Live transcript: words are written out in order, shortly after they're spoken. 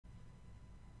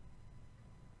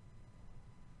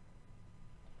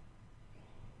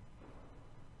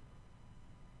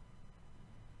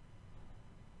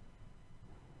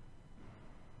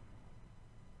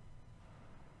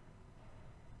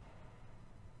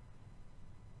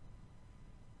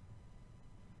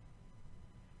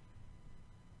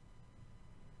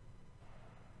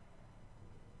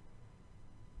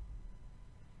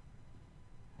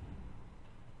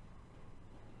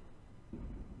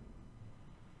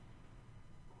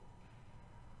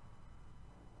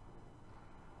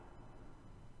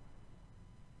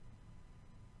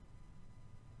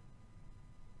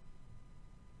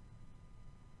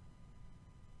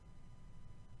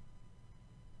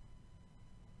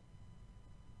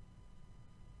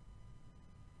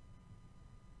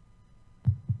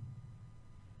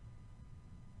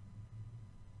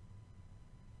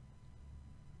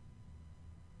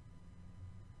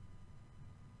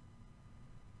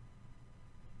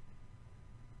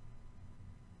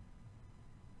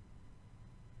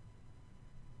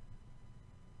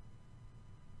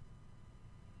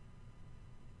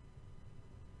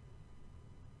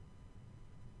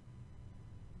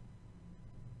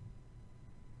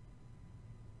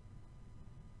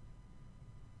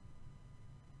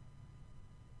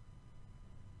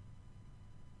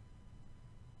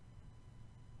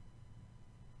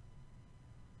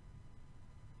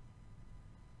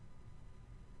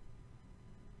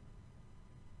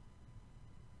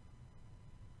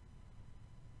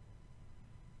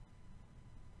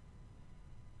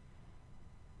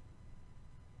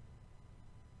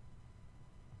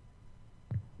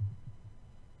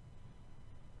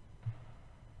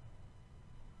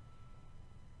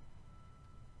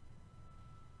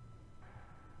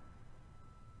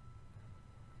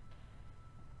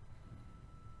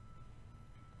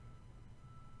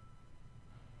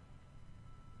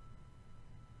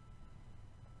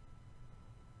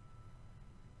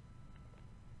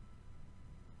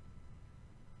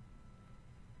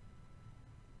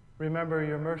Remember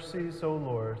your mercies, O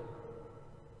Lord,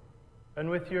 and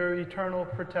with your eternal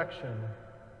protection,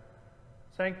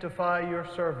 sanctify your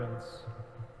servants,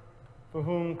 for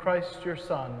whom Christ your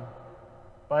Son,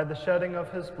 by the shedding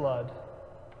of his blood,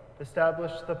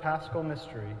 established the Paschal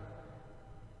mystery,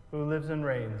 who lives and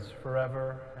reigns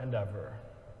forever and ever.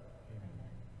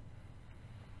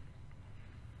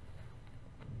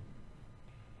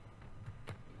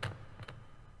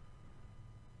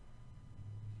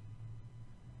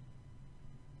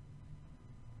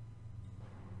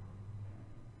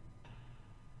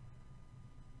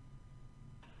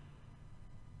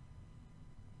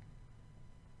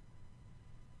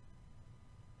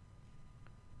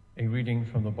 A reading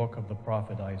from the book of the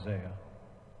prophet Isaiah.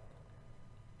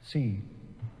 See,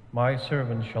 my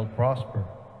servant shall prosper.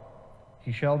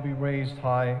 He shall be raised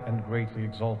high and greatly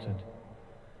exalted.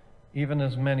 Even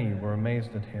as many were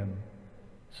amazed at him,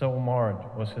 so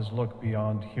marred was his look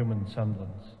beyond human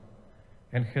semblance,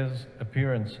 and his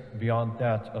appearance beyond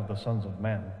that of the sons of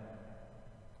man.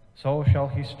 So shall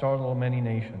he startle many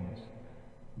nations.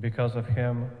 Because of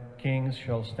him, kings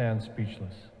shall stand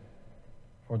speechless.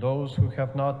 For those who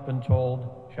have not been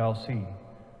told shall see,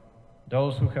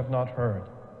 those who have not heard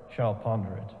shall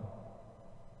ponder it.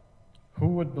 Who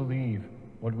would believe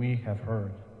what we have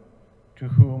heard? To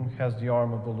whom has the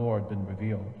arm of the Lord been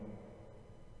revealed?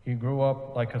 He grew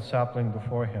up like a sapling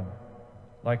before him,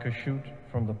 like a shoot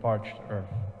from the parched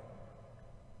earth.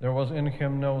 There was in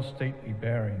him no stately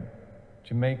bearing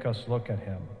to make us look at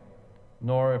him,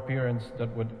 nor appearance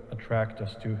that would attract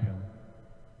us to him.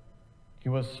 He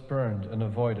was spurned and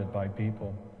avoided by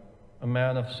people, a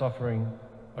man of suffering,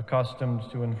 accustomed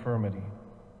to infirmity,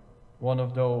 one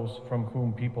of those from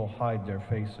whom people hide their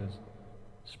faces,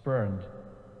 spurned,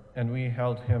 and we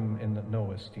held him in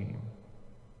no esteem.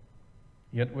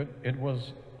 Yet it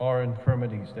was our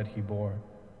infirmities that he bore,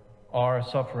 our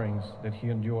sufferings that he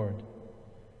endured,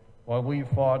 while we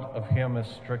thought of him as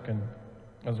stricken,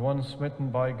 as one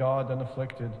smitten by God and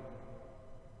afflicted,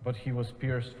 but he was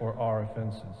pierced for our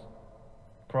offenses,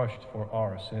 crushed for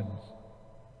our sins.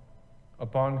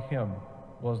 Upon him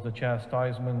was the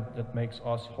chastisement that makes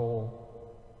us whole.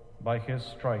 By his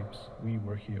stripes we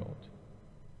were healed.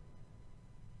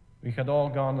 We had all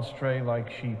gone astray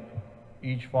like sheep,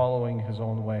 each following his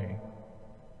own way,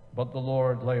 but the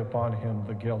Lord lay upon him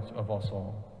the guilt of us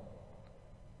all.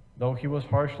 Though he was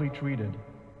harshly treated,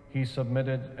 he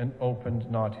submitted and opened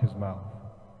not his mouth.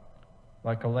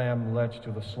 Like a lamb led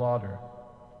to the slaughter,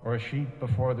 or a sheep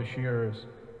before the shearers,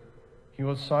 he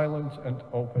was silent and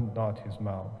opened not his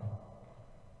mouth.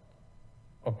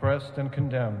 Oppressed and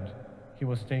condemned, he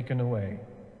was taken away.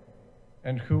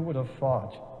 And who would have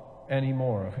thought any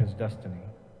more of his destiny?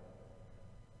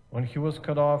 When he was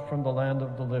cut off from the land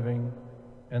of the living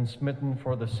and smitten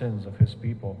for the sins of his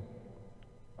people,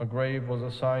 a grave was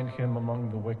assigned him among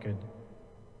the wicked,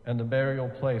 and a burial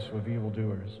place with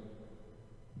evildoers,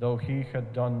 though he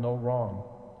had done no wrong,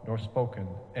 nor spoken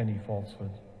any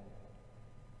falsehood.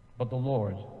 But the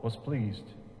Lord was pleased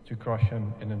to crush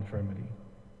him in infirmity.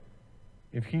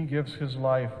 If he gives his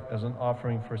life as an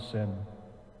offering for sin,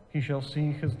 he shall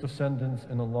see his descendants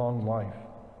in a long life,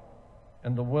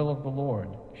 and the will of the Lord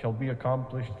shall be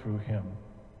accomplished through him.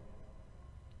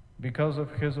 Because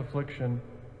of his affliction,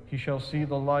 he shall see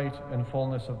the light and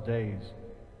fullness of days.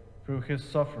 Through his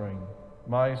suffering,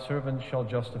 my servant shall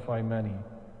justify many,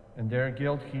 and their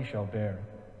guilt he shall bear.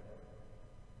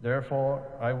 Therefore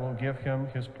I will give him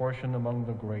his portion among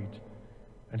the great,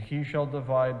 and he shall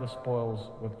divide the spoils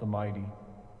with the mighty,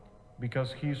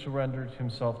 because he surrendered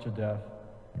himself to death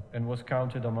and was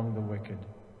counted among the wicked.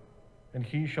 And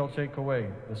he shall take away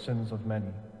the sins of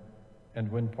many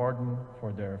and win pardon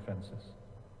for their offenses.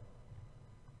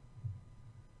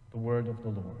 The word of the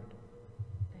Lord.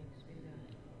 Thanks be to God.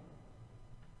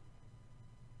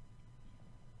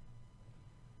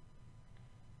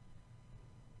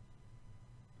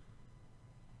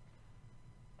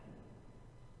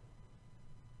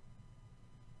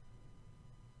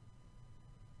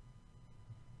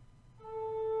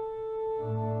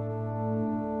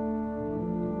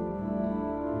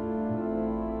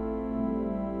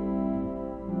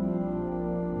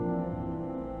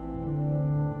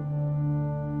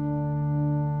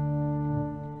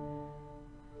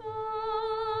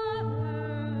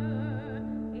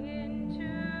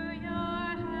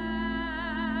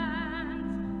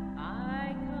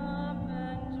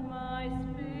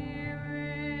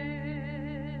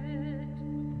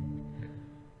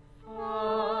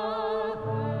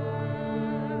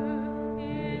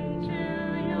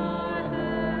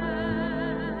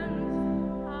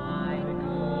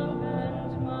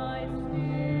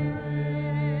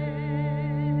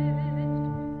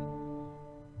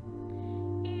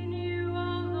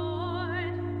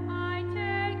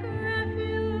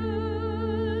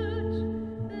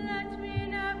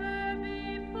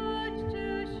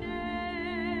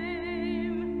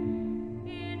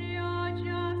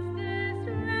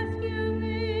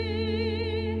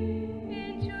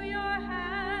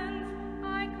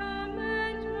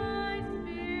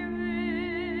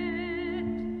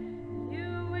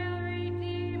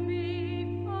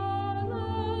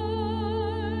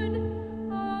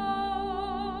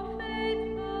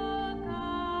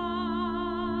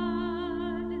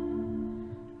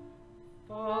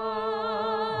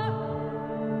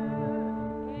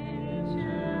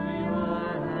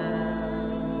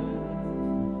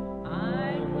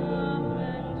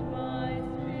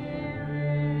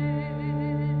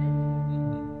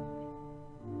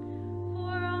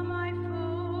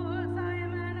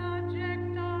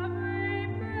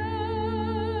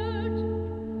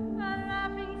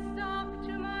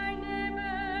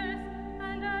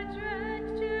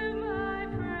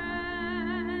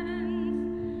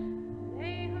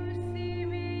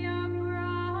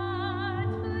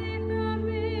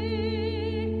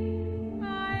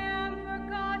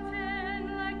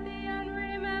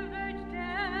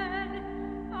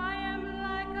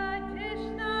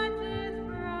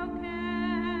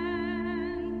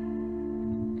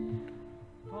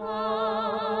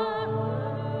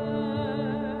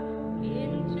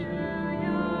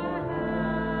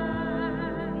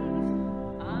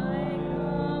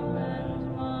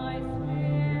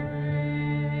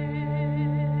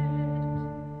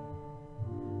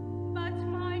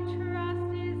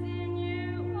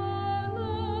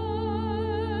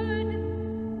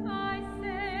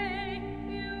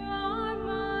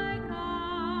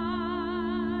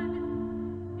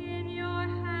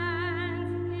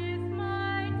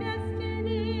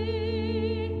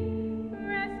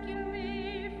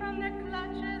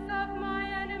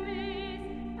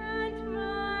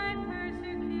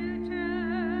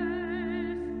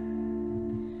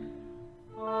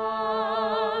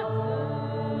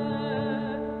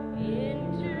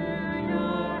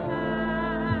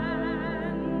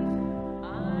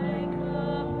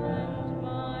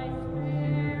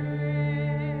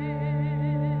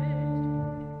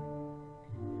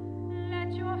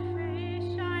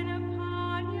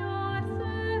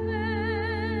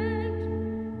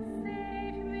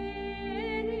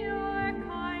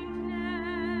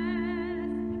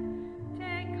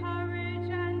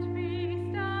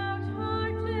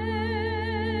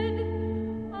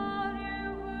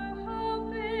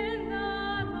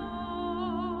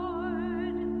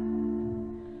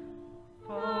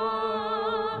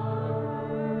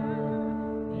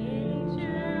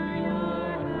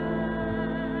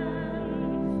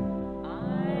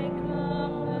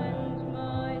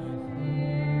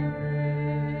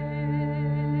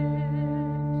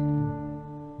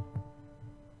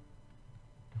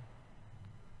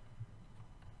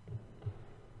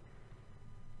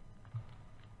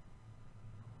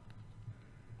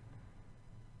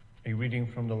 reading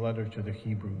from the letter to the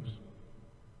Hebrews.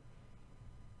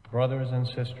 Brothers and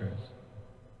sisters,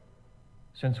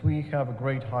 since we have a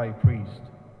great high priest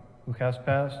who has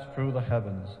passed through the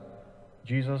heavens,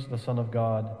 Jesus, the Son of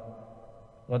God,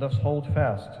 let us hold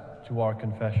fast to our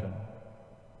confession.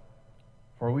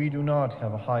 For we do not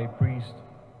have a high priest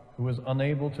who is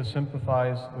unable to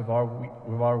sympathize with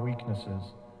our weaknesses,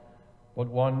 but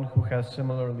one who has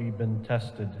similarly been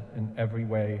tested in every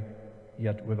way,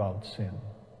 yet without sin.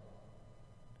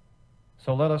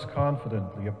 So let us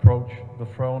confidently approach the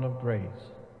throne of grace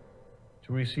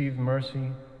to receive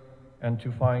mercy and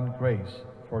to find grace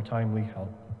for timely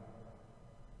help.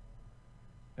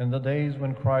 In the days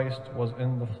when Christ was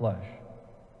in the flesh,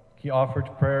 he offered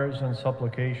prayers and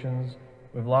supplications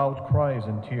with loud cries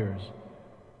and tears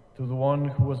to the one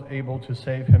who was able to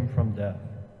save him from death,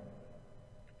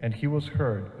 and he was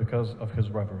heard because of his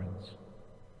reverence.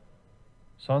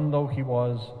 Son though he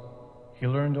was, he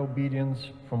learned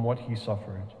obedience from what he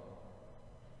suffered,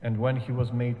 and when he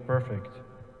was made perfect,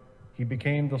 he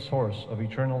became the source of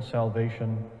eternal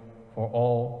salvation for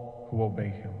all who obey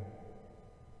him.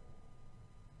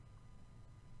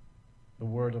 The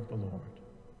word of the Lord.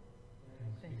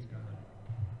 Thanks be to God.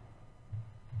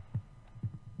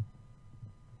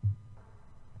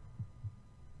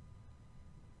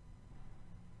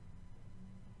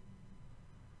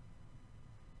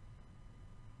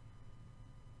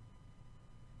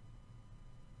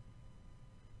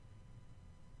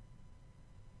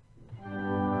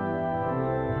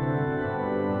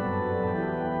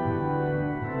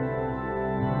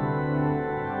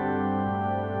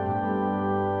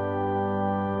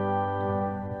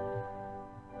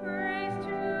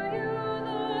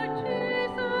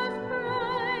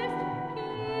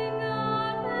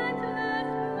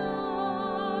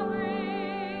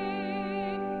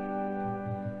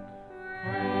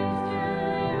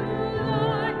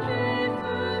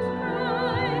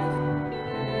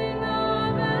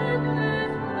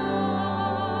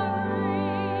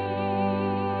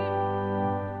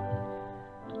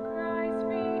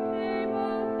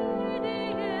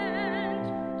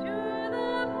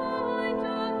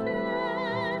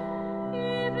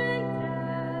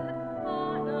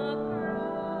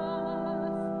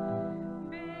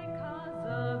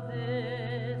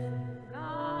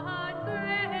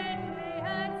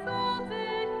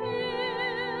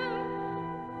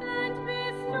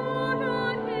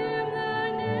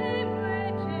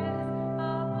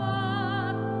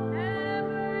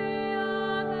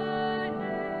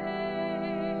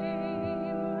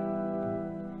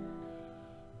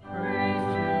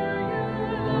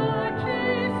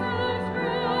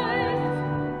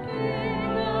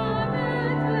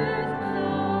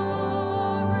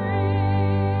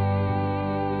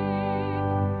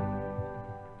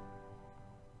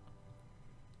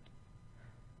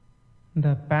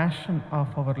 The Passion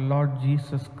of our Lord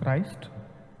Jesus Christ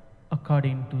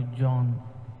according to John.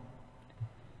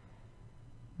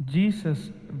 Jesus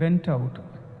went out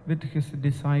with his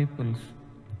disciples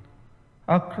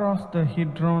across the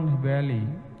Kidron Valley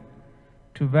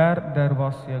to where there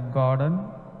was a garden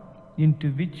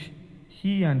into which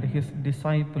he and his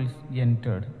disciples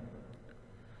entered.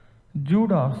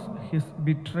 Judas, his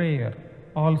betrayer,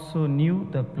 also knew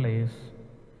the place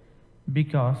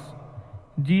because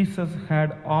Jesus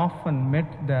had often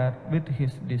met there with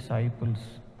his disciples.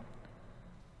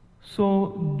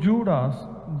 So Judas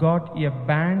got a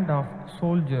band of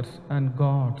soldiers and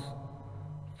guards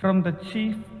from the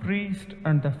chief priests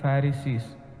and the Pharisees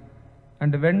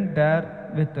and went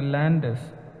there with lances,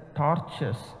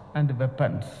 torches, and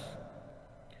weapons.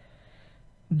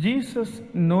 Jesus,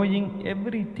 knowing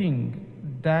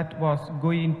everything that was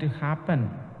going to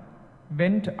happen,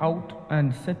 went out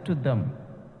and said to them,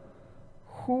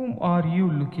 "Whom are you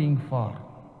looking for?"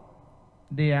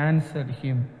 They answered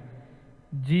him,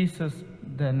 "Jesus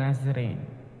the Nazarene."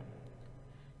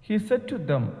 He said to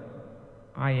them,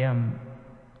 "I am."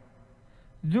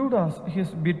 Judas,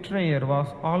 his betrayer,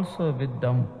 was also with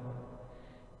them.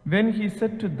 When he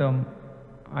said to them,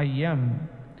 "I am,"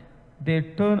 they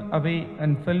turned away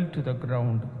and fell to the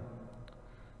ground.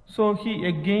 So he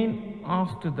again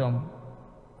asked them,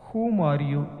 "Whom are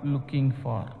you looking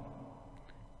for?"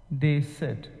 They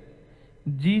said,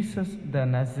 "Jesus the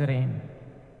Nazarene."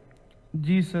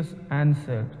 Jesus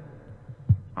answered,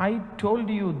 "I told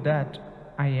you that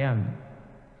I am.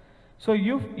 So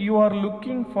if you are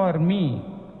looking for me,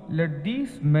 let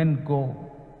these men go."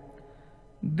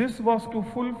 This was to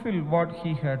fulfill what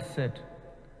he had said,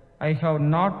 "I have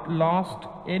not lost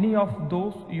any of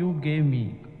those you gave me."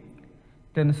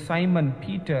 Then Simon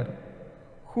Peter,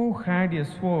 who had a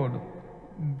sword,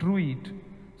 drew it,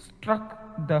 struck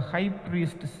the high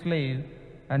priest's slave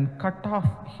and cut off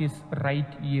his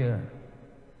right ear.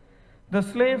 The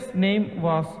slave's name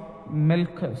was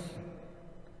Malchus.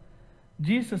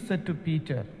 Jesus said to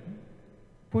Peter,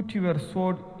 "Put your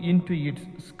sword into its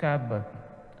scabbard.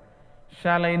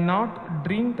 Shall I not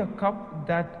drink the cup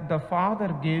that the Father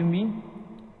gave me?"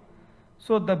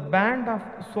 So the band of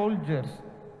soldiers,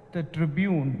 the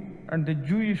tribune, and the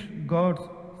Jewish guards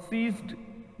seized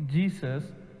Jesus,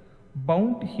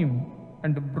 bound him,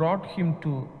 and brought him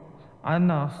to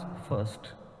Annas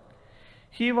first.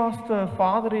 He was the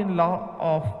father-in-law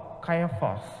of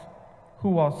Caiaphas,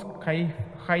 who was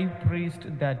high priest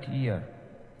that year.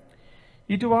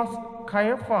 It was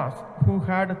Caiaphas who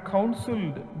had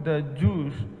counseled the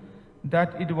Jews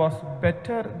that it was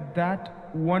better that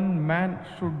one man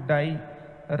should die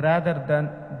rather than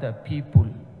the people.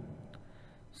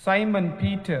 Simon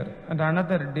Peter and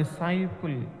another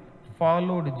disciple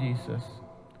followed Jesus,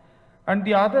 and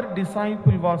the other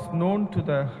disciple was known to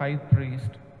the high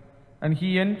priest, and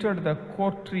he entered the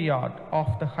courtyard of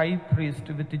the high priest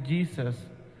with Jesus,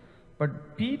 but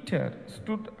Peter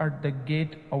stood at the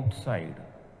gate outside.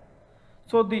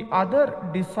 So the other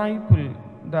disciple,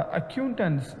 the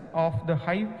acquaintance of the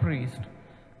high priest,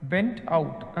 went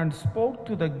out and spoke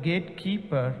to the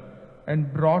gatekeeper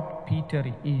and brought Peter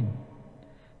in.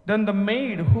 Then the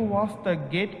maid who was the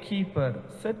gatekeeper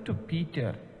said to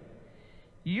Peter,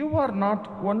 "You are not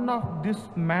one of this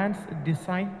man's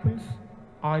disciples,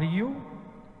 are you?"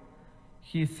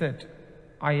 He said,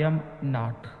 "I am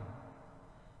not."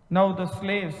 Now the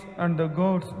slaves and the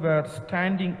guards were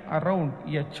standing around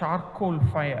a charcoal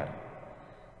fire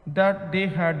that they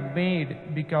had made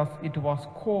because it was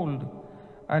cold,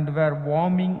 and were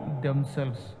warming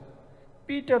themselves.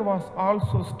 Peter was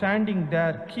also standing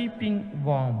there keeping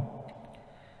warm.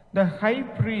 The high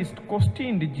priest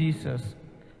questioned Jesus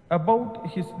about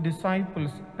his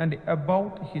disciples and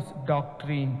about his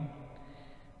doctrine.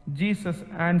 Jesus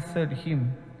answered him,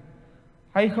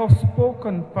 "I have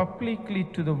spoken publicly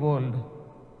to the world.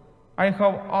 I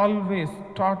have always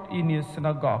taught in a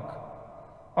synagogue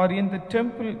or in the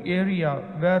temple area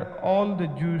where all the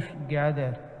Jews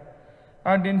gather.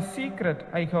 And in secret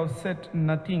I have said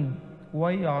nothing.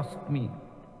 Why ask me?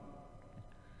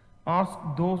 Ask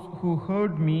those who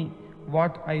heard me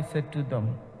what I said to them.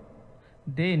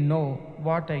 They know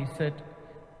what I said."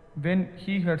 When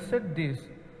he had said this,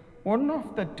 one of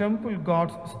the temple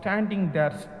guards standing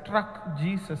there struck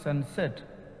Jesus and said,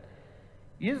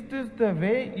 "Is this the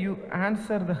way you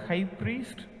answer the high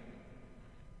priest?"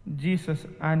 Jesus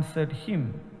answered him,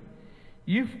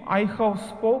 "If I have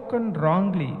spoken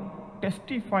wrongly,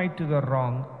 testify to the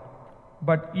wrong.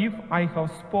 But if I have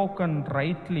spoken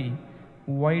rightly,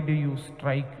 why do you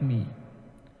strike me?"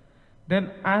 Then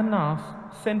Annas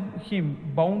sent him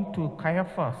bound to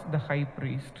Caiaphas the high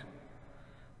priest.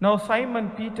 Now Simon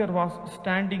Peter was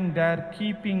standing there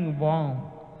keeping warm,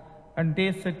 and they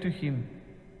said to him,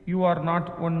 "You are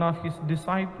not one of his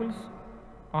disciples,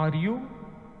 are you?"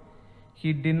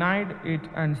 He denied it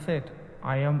and said,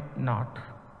 "I am not."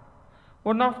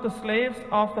 One of the slaves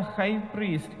of the high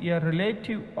priest, a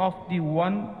relative of the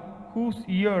one whose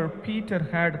ear Peter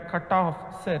had cut off,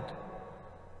 said,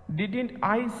 "Didn't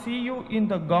I see you in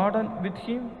the garden with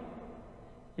him?"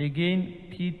 Again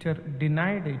Peter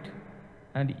denied it,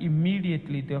 and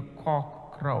immediately the cock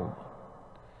crowed.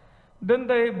 Then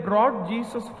they brought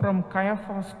Jesus from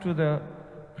Caiaphas to the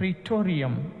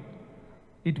praetorium.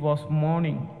 It was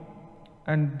morning,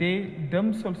 and they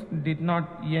themselves did not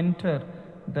enter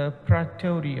the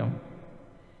praetorium,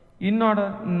 in order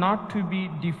not to be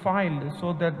defiled,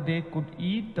 so that they could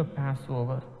eat the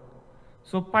Passover.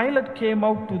 So Pilate came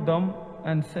out to them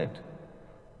and said,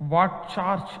 "What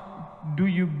charge do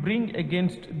you bring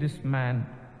against this man?"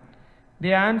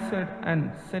 They answered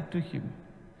and said to him,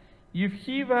 "If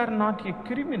he were not a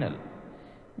criminal,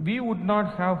 we would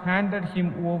not have handed him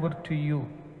over to you."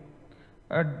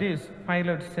 At this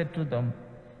Pilate said to them,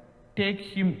 "Take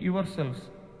him yourselves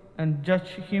and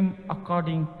judge him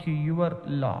according to your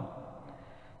law."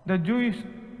 The Jews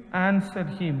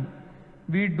answered him,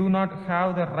 "We do not have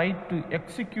the right to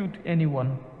execute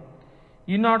anyone,"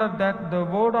 in order that the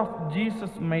word of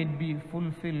Jesus might be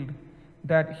fulfilled,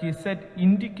 that he said,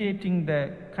 indicating the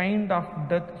kind of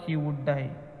death he would die.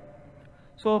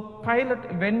 So Pilate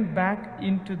went back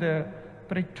into the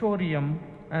praetorium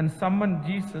and summoned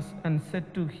Jesus and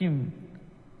said to him,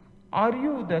 "Are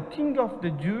you the king of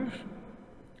the Jews?"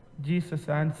 Jesus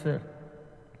answered,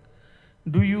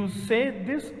 "Do you say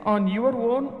this on your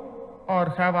own, or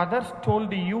have others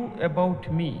told you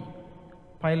about me?"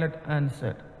 Pilate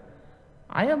answered,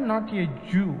 "I am not a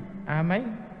Jew, am I?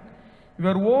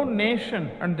 Your own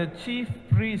nation and the chief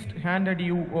priest handed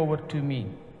you over to me.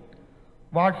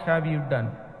 What have you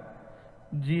done?"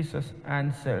 Jesus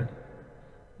answered,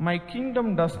 "My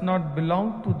kingdom does not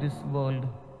belong to this world.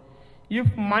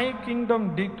 If my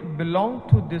kingdom did belong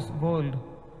to this world,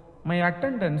 my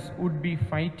attendants would be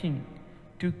fighting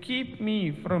to keep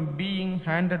me from being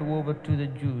handed over to the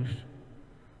Jews.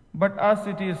 But as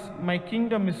it is, my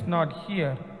kingdom is not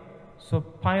here." So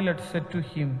Pilate said to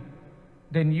him,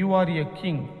 "Then you are a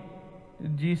king."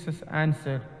 Jesus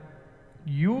answered,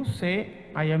 "You say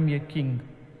I am a king.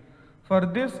 For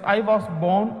this I was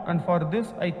born, and for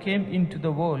this I came into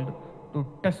the world, to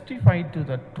testify to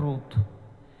the truth.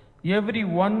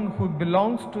 Everyone who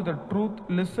belongs to the truth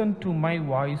listen to my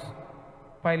voice."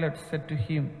 Pilate said to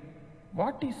him,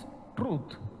 "What is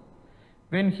truth?"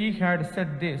 When he had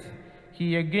said this, he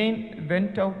again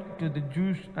went out to the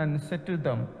Jews and said to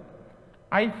them,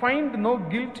 "I find no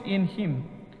guilt in him,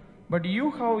 but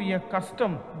you have a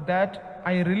custom that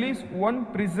I release one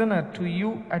prisoner to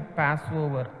you at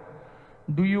Passover.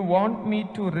 Do you want me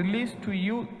to release to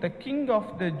you the king of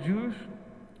the Jews?"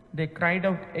 They cried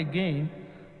out again,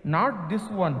 "Not this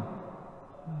one,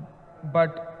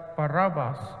 but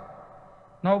Barabbas."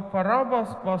 Now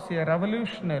Barabbas was a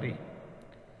revolutionary.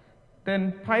 Then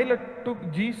Pilate took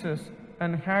Jesus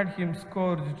and had him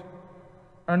scourged,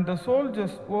 and the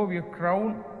soldiers wove a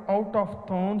crown out of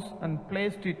thorns and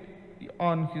placed it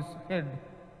on his head,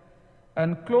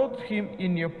 and clothed him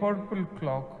in a purple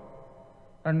cloak.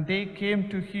 And they came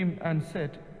to him and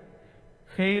said,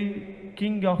 "Hail,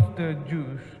 King of the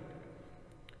Jews!"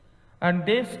 And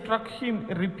they struck him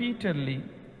repeatedly.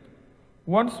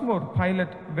 Once more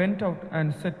Pilate went out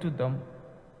and said to them,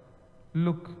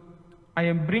 "Look, I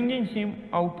am bringing him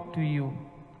out to you,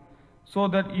 so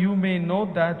that you may know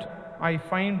that I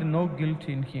find no guilt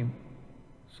in him."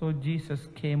 So Jesus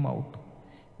came out,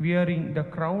 wearing the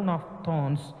crown of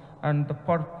thorns and the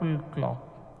purple cloak.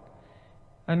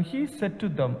 And he said to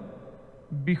them,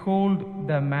 "Behold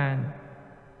the man."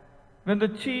 When the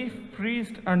chief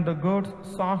priest and the guards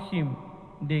saw him,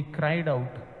 they cried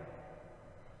out,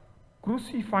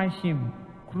 "Crucify him,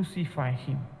 crucify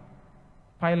him."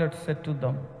 Pilate said to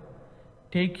them,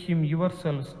 "Take him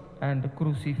yourselves and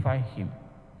crucify him.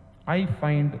 I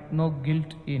find no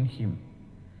guilt in him."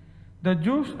 The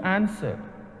Jews answered,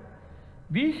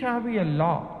 "We have a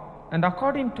law, and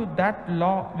according to that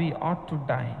law we ought to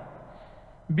die,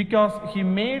 because he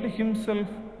made himself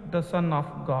the Son of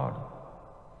God."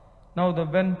 Now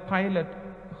when Pilate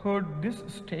heard this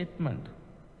statement,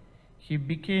 he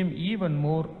became even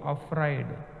more afraid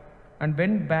and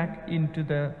went back into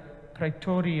the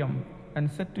praetorium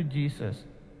and said to Jesus,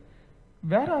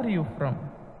 "Where are you from?"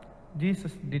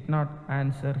 Jesus did not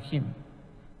answer him.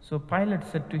 So Pilate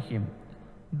said to him,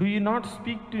 "Do you not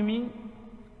speak to me?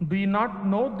 Do you not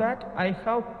know that I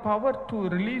have power to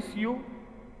release you,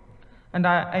 and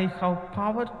I have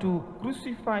power to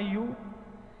crucify you?"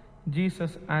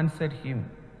 Jesus answered him,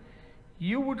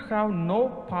 "You would have no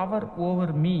power over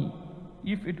me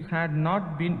if it had not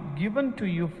been given to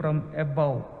you from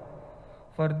above.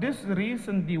 For this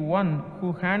reason the one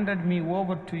who handed me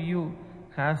over to you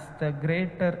has the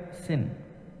greater sin."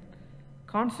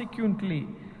 Consequently,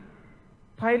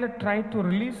 Pilate tried to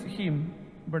release him,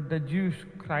 but the Jews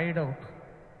cried out,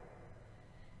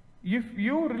 "If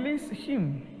you release him,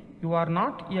 you are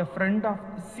not a friend of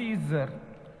Caesar.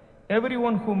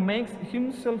 Everyone who makes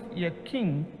himself a king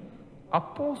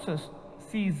opposes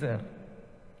Caesar."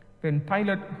 When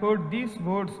Pilate heard these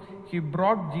words, he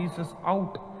brought Jesus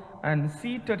out and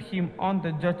seated him on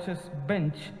the judge's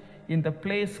bench in the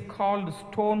place called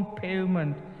Stone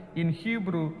Pavement, in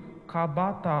Hebrew,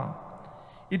 Gabbatha.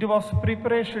 It was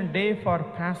preparation day for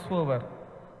Passover,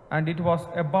 and it was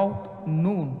about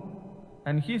noon.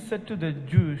 And he said to the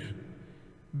Jews,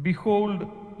 "Behold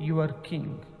your king."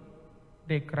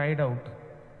 They cried out,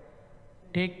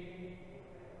 "Take."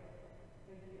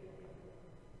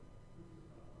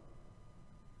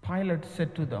 Pilate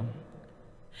said to them,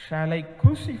 "Shall I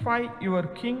crucify your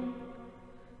king?"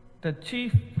 The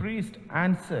chief priest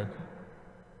answered.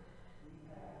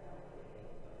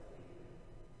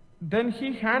 Then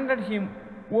he handed him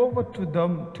over to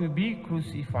them to be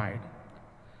crucified.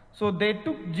 So they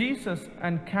took Jesus,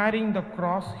 and carrying the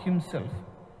cross himself,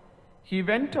 he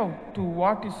went out to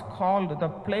what is called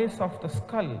the place of the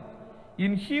skull,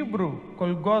 in Hebrew,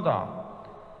 Golgotha.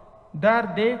 There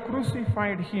they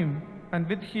crucified him, and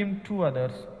with him two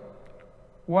others,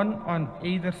 one on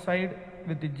either side,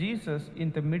 with Jesus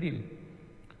in the middle.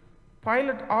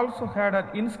 Pilate also had an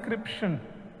inscription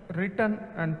written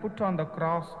and put on the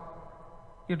cross.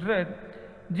 It read,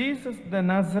 "Jesus the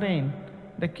Nazarene,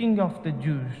 the King of the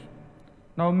Jews."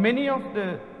 Now many of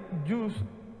the Jews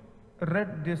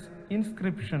read this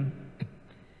inscription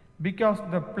because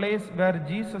the place where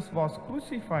Jesus was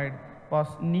crucified was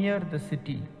near the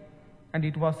city, and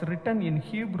it was written in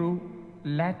Hebrew,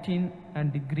 Latin,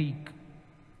 and Greek.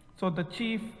 So the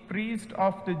chief priest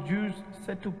of the Jews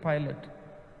said to Pilate,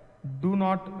 "Do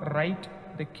not write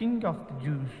the King of the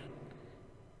Jews."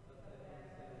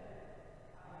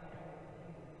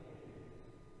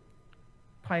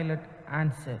 Pilate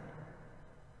answered,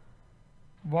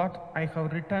 "What I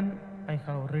have written, I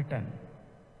have written."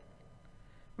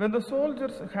 When the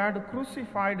soldiers had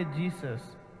crucified Jesus,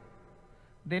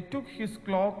 they took his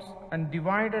clothes and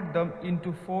divided them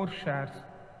into 4 shares,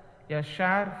 a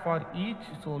share for each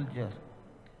soldier.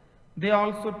 They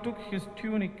also took his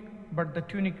tunic, but the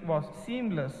tunic was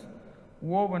seamless,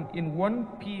 woven in one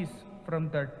piece from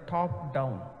the top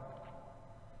down.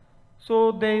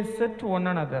 So they said to one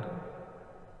another,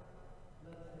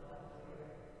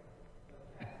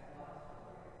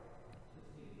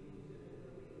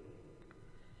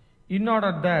 in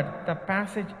order that the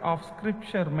passage of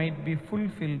Scripture might be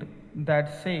fulfilled that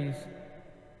says,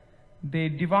 "They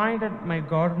divided my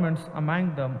garments among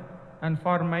them, and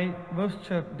for my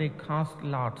vesture they cast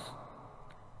lots."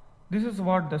 This is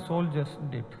what the soldiers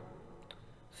did.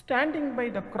 Standing by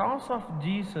the cross of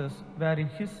Jesus were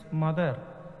his mother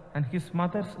and his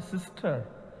mother's sister,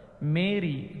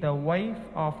 Mary, the wife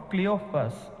of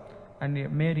Cleophas, and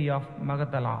Mary of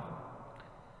Magdala.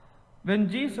 When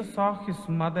Jesus saw his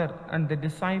mother and the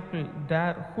disciple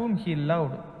there whom he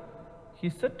loved, he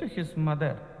said to his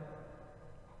mother,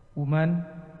 "Woman,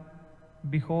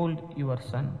 behold your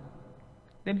son."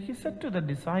 Then he said to the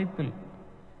disciple,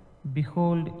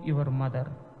 "Behold your mother."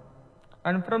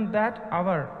 And from that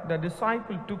hour the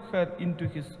disciple took her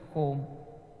into his home.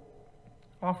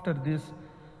 After this,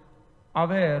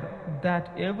 aware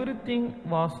that everything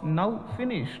was now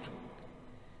finished,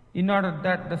 in order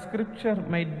that the Scripture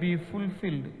might be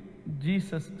fulfilled,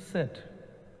 Jesus said,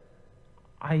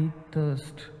 "I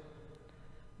thirst."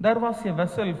 There was a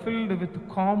vessel filled with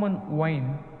common wine,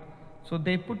 so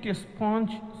they put a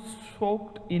sponge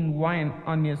soaked in wine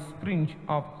on a sprig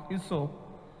of hyssop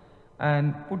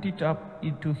and put it up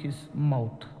into his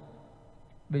mouth.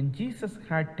 When Jesus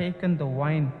had taken the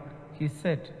wine, he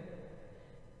said,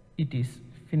 "It is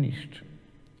finished,"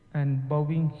 and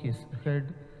bowing his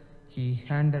head, he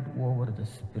handed over the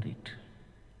Spirit.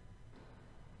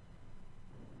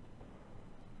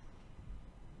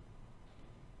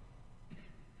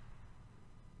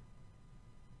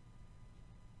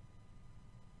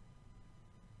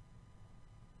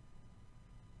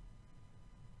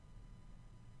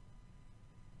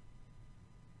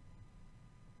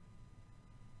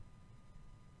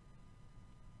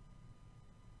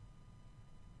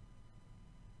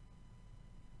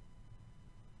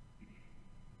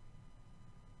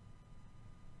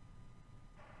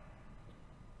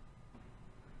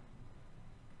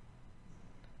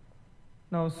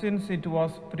 Now, since it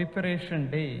was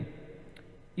preparation day,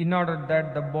 in order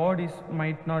that the bodies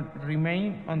might not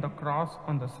remain on the cross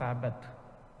on the Sabbath,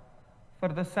 for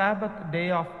the Sabbath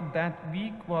day of that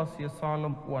week was a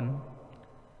solemn one,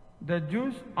 the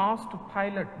Jews asked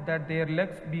Pilate that their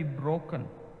legs be broken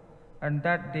and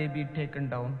that they be taken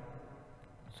down.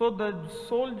 So the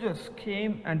soldiers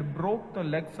came and broke the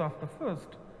legs of the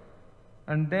first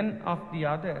and then of the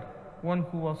other, one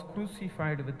who was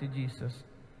crucified with Jesus.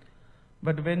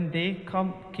 But when they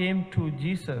came to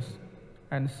Jesus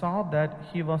and saw that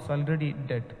he was already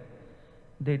dead,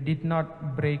 they did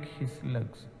not break his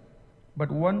legs.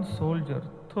 But one soldier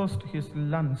thrust his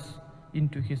lance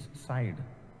into his side.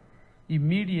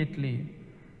 Immediately,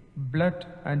 blood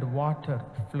and water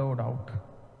flowed out.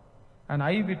 An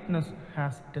eyewitness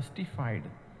has testified,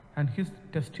 and his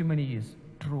testimony is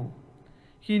true.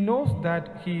 He knows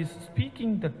that he is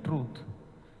speaking the truth,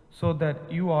 so that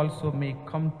you also may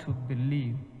come to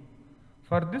believe.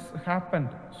 For this happened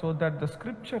so that the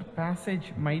Scripture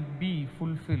passage might be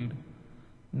fulfilled.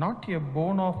 Not a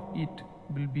bone of it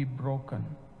will be broken.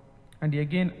 And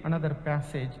again another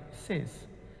passage says,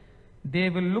 "They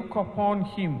will look upon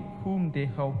him whom they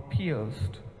have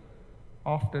pierced."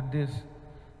 After this,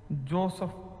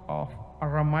 Joseph of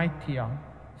Arimathea,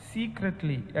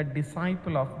 secretly a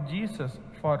disciple of Jesus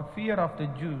for fear of the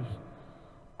Jews,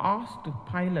 asked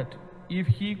Pilate if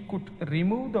he could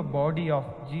remove the body of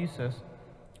Jesus,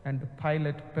 and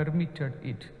Pilate permitted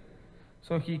it.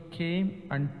 So he came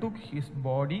and took his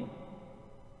body.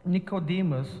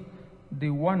 Nicodemus,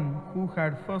 the one who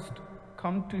had first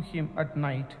come to him at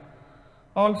night,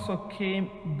 also came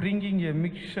bringing a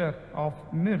mixture of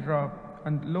myrrh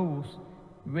and loaves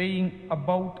weighing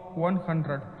about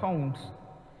 100 pounds.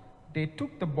 they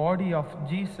took the body of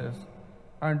Jesus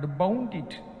and bound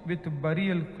it with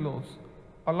burial clothes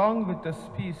along with the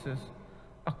spices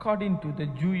according to the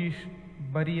Jewish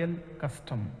burial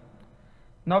custom.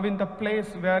 Now in the place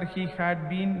where he had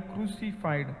been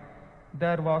crucified,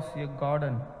 there was a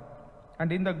garden,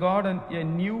 and in the garden a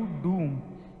new tomb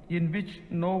in which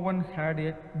no one had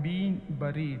yet been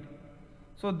buried.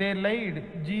 So they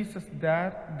laid Jesus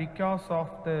there because of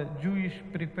the Jewish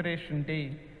preparation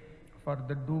day, for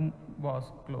the tomb was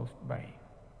close by.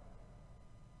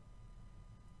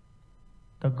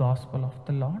 The Gospel of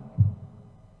the Lord.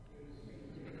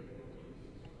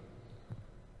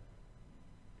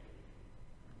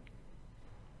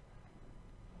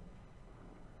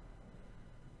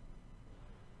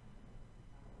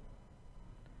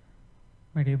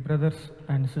 My dear brothers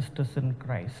and sisters in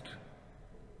Christ,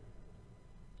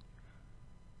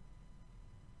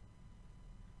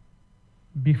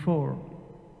 before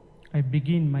I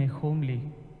begin my homily,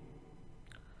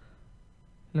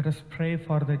 let us pray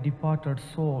for the departed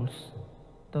souls,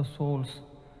 the souls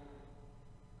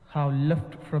have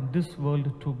left from this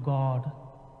world to God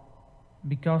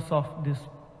because of this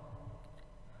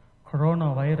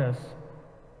coronavirus,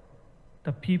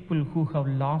 the people who have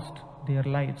lost their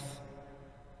lives,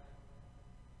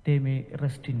 they may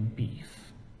rest in peace.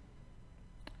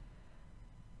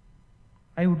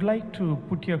 I would like to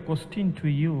put a question to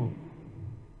you.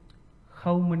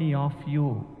 How many of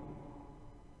you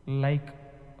like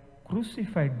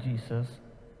crucified Jesus,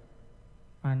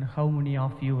 and how many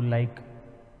of you like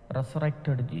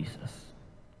resurrected Jesus?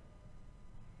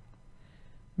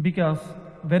 Because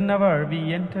whenever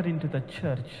we enter into the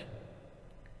church,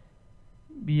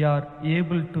 we are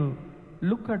able to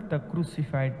look at the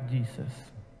crucified Jesus.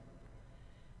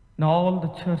 In all the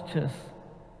churches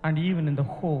and even in the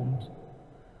homes,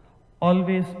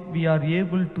 always we are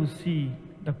able to see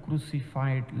the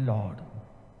crucified Lord.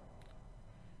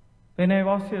 When I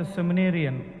was a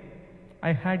seminarian,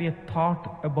 I had a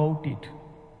thought about it.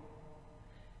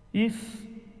 Is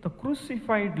the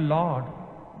crucified Lord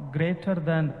greater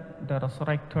than the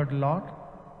resurrected Lord?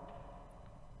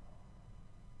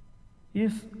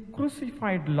 Is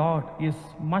crucified Lord is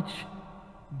much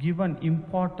given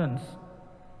importance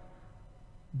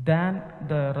than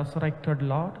the resurrected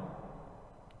Lord?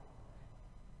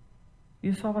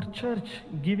 Is our church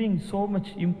giving so much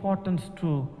importance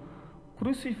to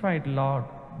crucified Lord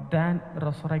than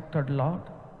resurrected Lord?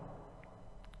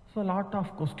 So a lot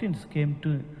of questions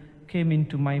came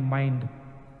into my mind,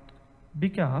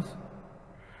 because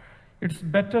it's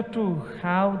better to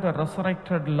have the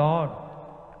resurrected Lord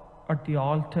at the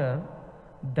altar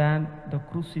than the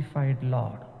crucified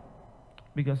Lord.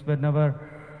 Because whenever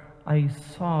I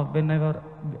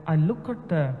look at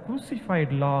the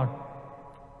crucified Lord,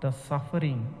 the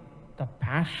suffering, the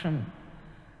passion,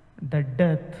 the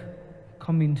death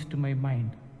comes into my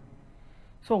mind.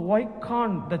 So why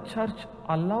can't the church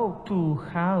allow to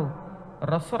have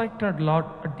resurrected Lord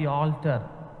at the altar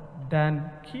than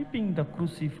keeping the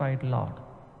crucified Lord?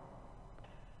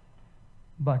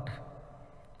 But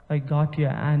I got your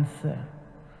answer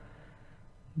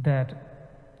that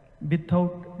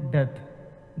without death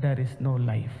there is no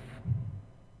life.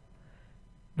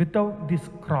 Without this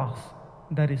cross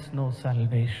there is no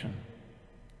salvation.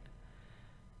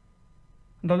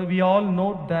 Now we all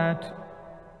know that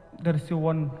there is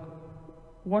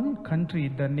one country,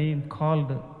 the name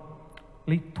called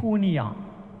Lithuania.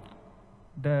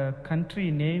 The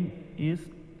country name is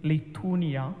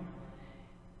Lithuania.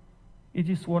 It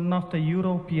is one of the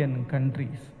European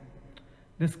countries.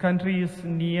 This country is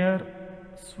near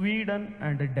Sweden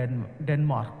and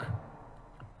Denmark.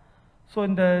 So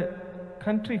in the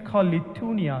country called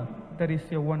Lithuania, there is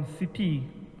one city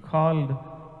called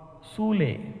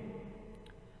Sule.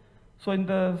 So in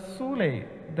the Sule,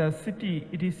 the city,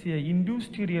 it is an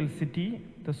industrial city,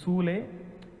 the Sule.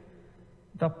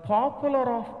 The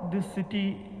popular of this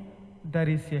city, there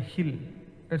is a hill.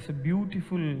 There's a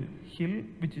beautiful hill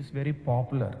which is very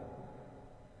popular.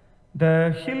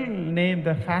 The hill name,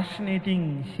 the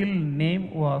fascinating hill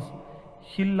name was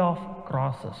Hill of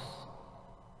Crosses.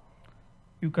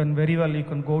 You can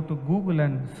go to Google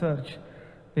and search.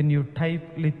 When you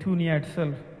type Lithuania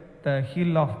itself, the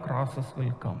Hill of Crosses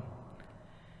will come.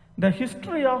 The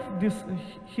history of this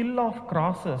Hill of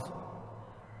Crosses,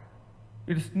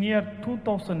 it is near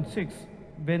 2006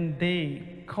 when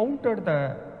they counted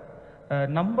the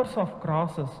numbers of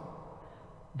crosses.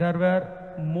 There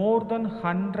were more than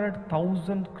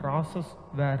 100,000 crosses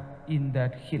were in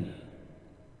that hill.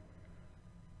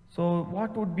 So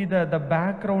what would be the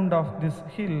background of this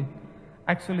hill?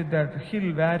 Actually that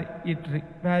hill where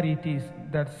it is,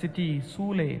 that city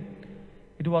Sule,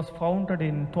 It was founded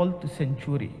in 12th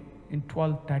century, in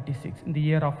 1236, in the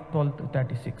year of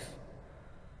 1236.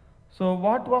 So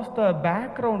what was the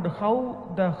background,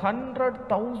 how the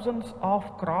 100,000s of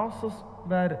crosses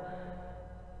were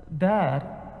there?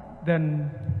 Then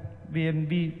when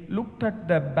we looked at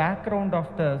the background of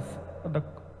the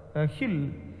hill,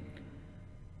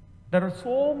 there are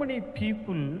so many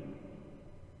people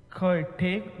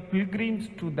take pilgrims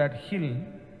to that hill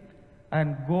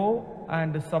and go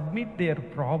and submit their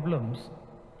problems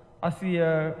as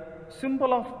a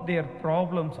symbol of their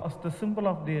problems, as the symbol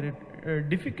of their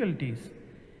difficulties.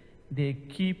 They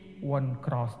keep one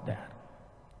cross there,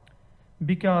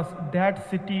 because that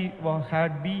city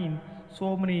had been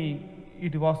so many,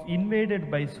 it was invaded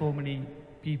by so many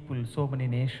people, so many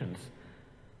nations.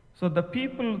 So the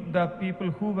people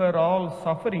who were all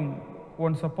suffering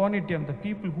once upon a time, the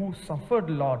people who suffered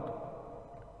a lot,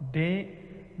 they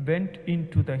went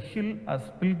into the hill as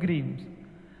pilgrims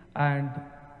and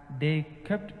they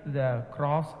kept the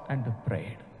cross and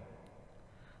prayed.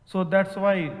 So that's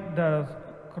why the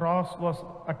cross was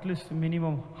at least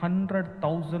minimum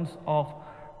 100,000 of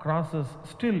crosses.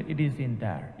 Still it is in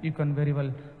there. You can very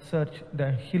well search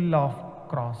the hill of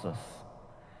crosses.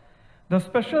 The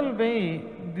special way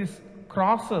these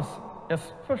crosses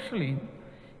especially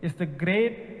is the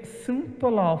great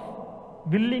symbol of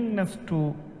willingness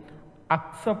to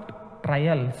accept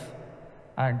trials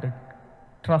and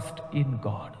trust in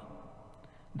God.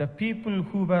 The people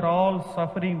who were all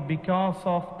suffering because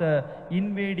of the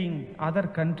invading other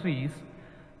countries,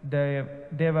 they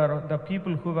were the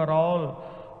people who were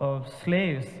all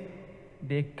slaves.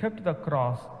 They kept the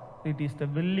cross. It is the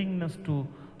willingness to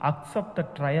accept the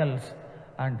trials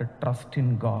and trust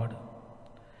in God.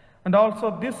 And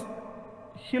also this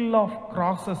hill of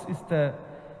crosses is the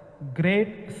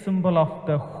great symbol of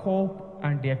the hope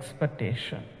and the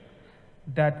expectation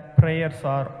that prayers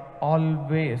are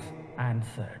always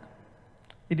answered.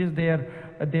 It is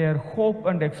their hope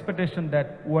and expectation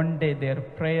that one day their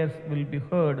prayers will be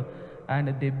heard, and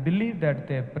they believe that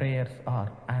their prayers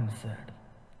are answered.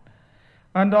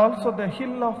 And also the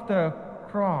hill of the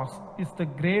cross is the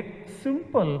great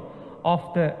symbol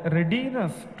of the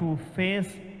readiness to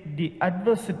face the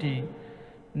adversity,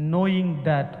 knowing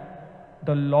that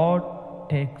the Lord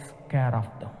takes care of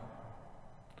them.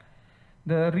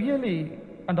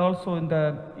 And also in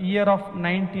the year of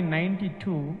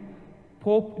 1992,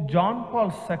 Pope John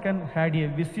Paul II had a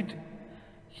visit.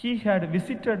 He had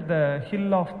visited the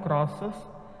Hill of Crosses,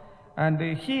 and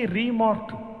he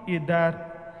remarked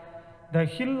that the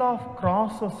Hill of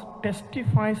Crosses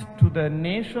testifies to the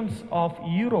nations of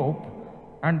Europe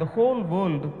and the whole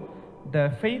world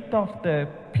the faith of the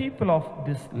people of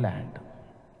this land.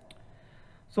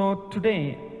 So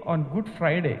today on Good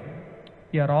Friday,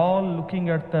 we are all looking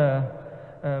at the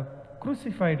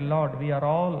crucified Lord. We are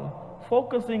all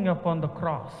focusing upon the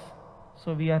cross.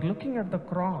 So we are looking at the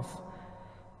cross.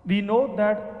 We know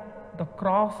that the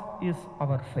cross is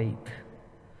our faith.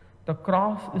 The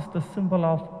cross is the symbol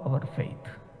of our faith.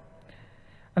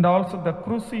 And also the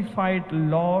crucified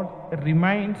Lord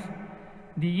reminds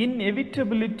the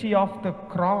inevitability of the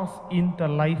cross in the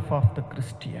life of the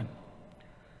Christian.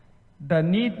 The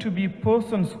need to be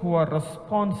persons who are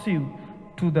responsive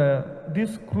to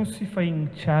this crucifying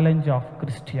challenge of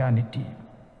Christianity.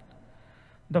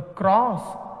 The cross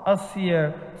as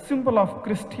a symbol of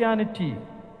Christianity,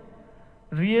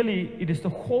 really it is the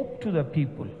hope to the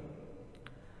people.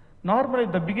 Normally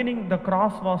at the beginning the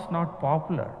cross was not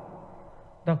popular.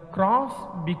 The cross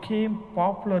became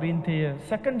popular in the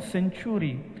 2nd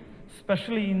century,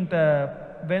 especially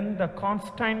when the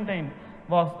Constantine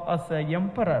was as an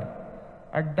emperor.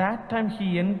 At that time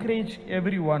he encouraged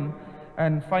everyone,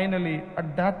 and finally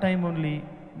at that time only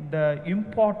the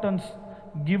importance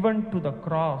given to the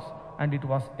cross, and it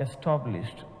was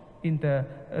established in the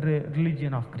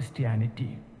religion of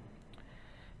Christianity.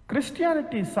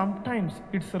 Christianity sometimes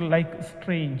it's like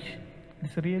strange.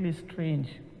 It's really strange.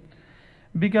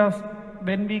 Because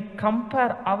when we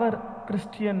compare our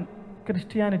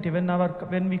Christianity,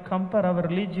 when we compare our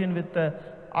religion with the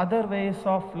other ways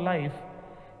of life,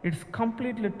 it's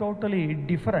completely, totally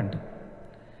different.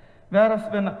 Whereas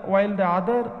while the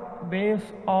other ways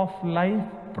of life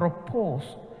propose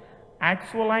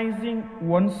actualizing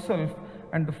oneself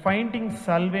and finding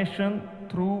salvation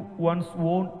through one's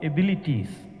own abilities,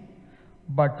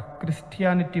 but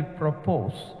Christianity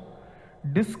proposes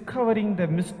discovering the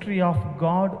mystery of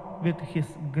God with His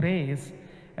grace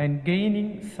and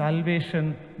gaining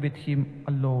salvation with Him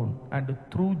alone and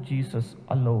through Jesus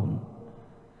alone.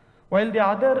 While the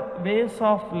other ways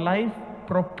of life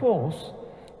propose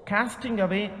casting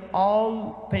away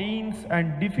all pains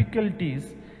and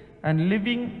difficulties and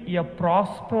living a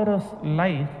prosperous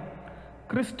life,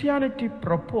 Christianity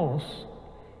proposes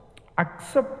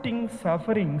accepting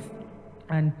sufferings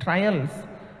and trials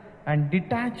and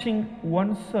detaching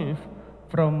oneself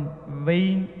from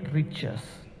vain riches.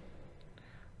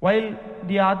 While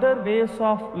the other ways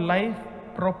of life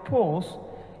propose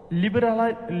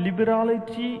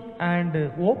liberality and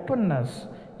openness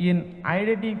in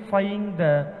identifying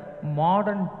the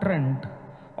modern trend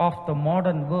of the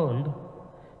modern world,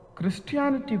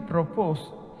 Christianity proposes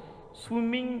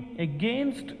swimming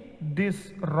against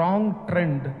this wrong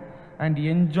trend and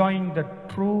enjoying the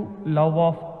true love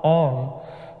of all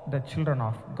the children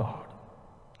of God.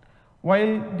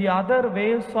 While the other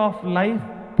ways of life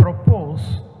propose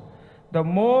the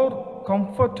more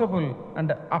comfortable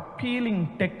and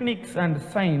appealing techniques and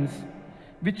science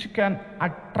which can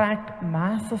attract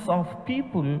masses of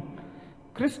people,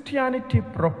 Christianity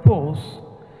proposes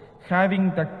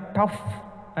having the tough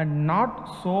and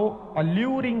not so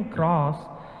alluring cross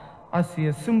as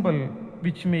a symbol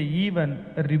which may even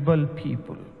rebel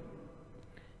people.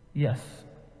 Yes,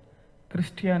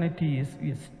 Christianity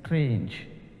is strange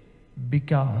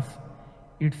because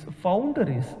its founder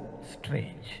is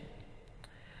strange.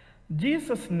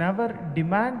 Jesus never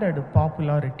demanded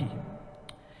popularity.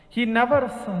 He never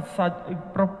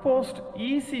proposed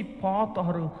easy path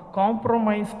or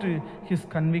compromised his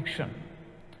conviction.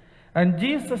 And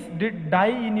Jesus did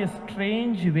die in a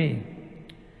strange way.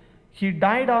 He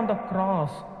died on the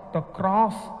cross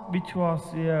which was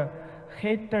a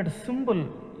hated symbol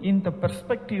in the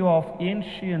perspective of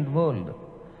ancient world.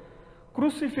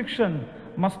 Crucifixion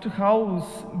must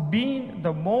have been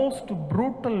the most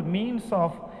brutal means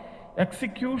of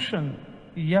execution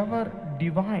ever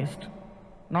devised,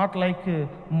 not like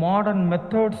modern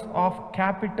methods of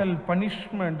capital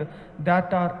punishment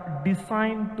that are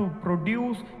designed to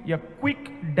produce a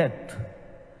quick death.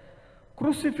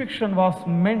 Crucifixion was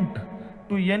meant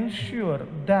to ensure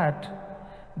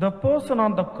that the person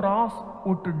on the cross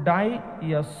would die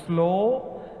a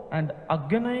slow and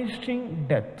agonizing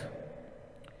death.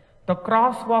 The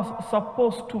cross was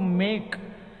supposed to make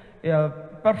a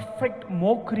perfect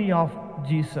mockery of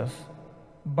Jesus,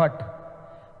 but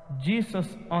Jesus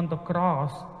on the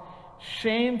cross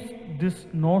shames this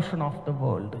notion of the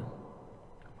world.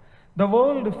 The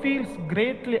world feels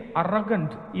greatly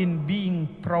arrogant in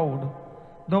being proud.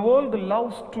 The world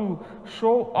loves to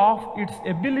show off its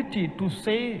ability to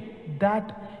say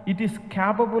that it is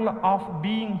capable of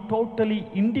being totally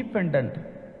independent.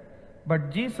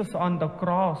 But Jesus on the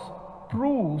cross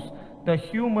proves the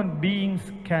human beings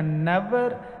can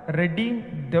never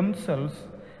redeem themselves.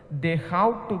 They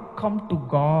have to come to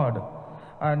God,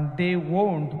 and they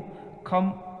won't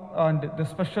come. And the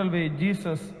special way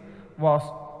Jesus was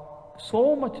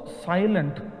so much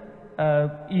silent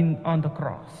on the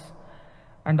cross,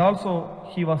 and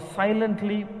also he was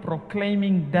silently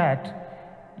proclaiming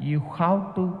that you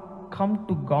have to come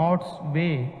to God's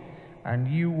way, and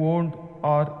you won't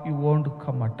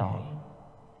come at all.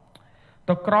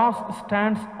 The cross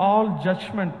stands all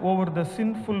judgment over the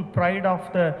sinful pride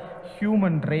of the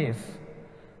human race.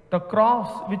 The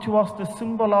cross, which was the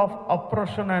symbol of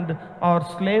oppression and or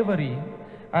slavery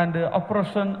and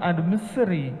oppression and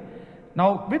misery,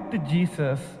 now with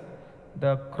Jesus,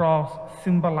 the cross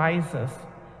symbolizes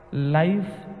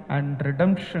life and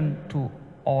redemption to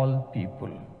all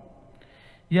people.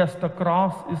 Yes, the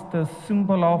cross is the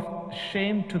symbol of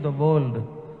shame to the world,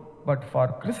 but for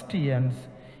Christians,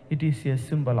 it is a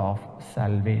symbol of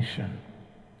salvation.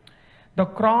 The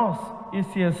cross is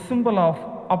a symbol of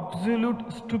absolute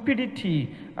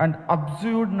stupidity and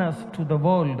absurdness to the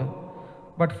world,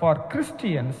 but for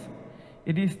Christians,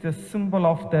 it is the symbol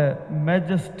of the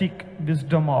majestic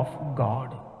wisdom of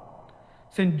God.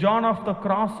 St. John of the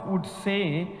Cross would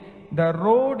say, the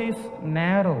road is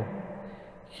narrow.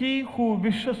 He who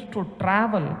wishes to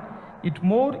travel it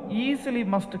more easily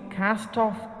must cast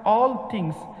off all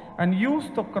things and use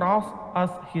the cross as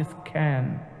his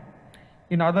can.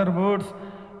 In other words,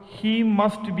 he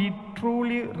must be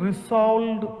truly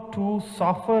resolved to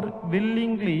suffer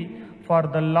willingly for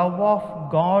the love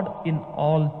of God in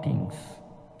all things.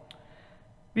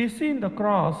 We see in the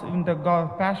cross, in the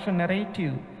Passion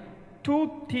narrative,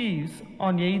 two thieves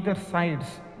on either sides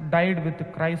died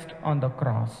with Christ on the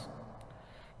cross.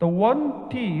 The one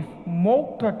thief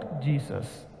mocked at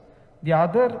Jesus. The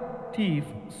other thief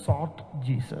sought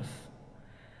Jesus.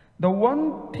 The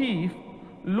one thief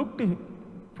looked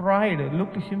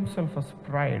himself as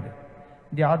pride.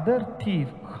 The other thief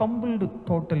humbled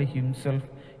totally himself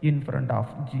in front of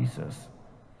Jesus.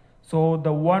 So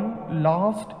the one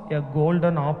lost a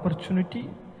golden opportunity,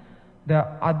 the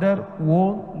other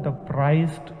won the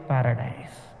prized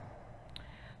paradise.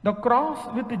 The cross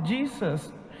with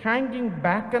Jesus hanging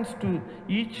beckons to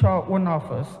each one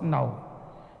of us now.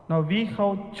 Now we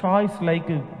have choice like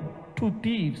two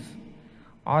thieves.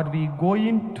 Are we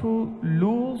going to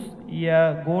lose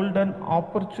a golden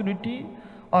opportunity,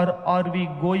 or are we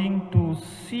going to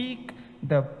seek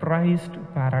the prized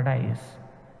paradise?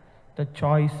 The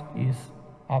choice is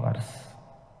ours.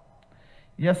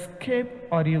 Escape,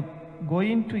 are you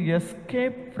going to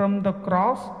escape from the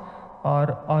cross,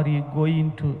 or are you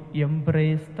going to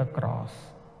embrace the cross?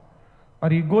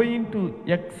 Are you going to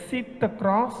exit the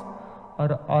cross,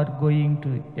 or are going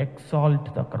to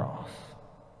exalt the cross?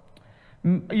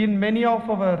 In many of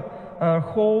our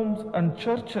homes and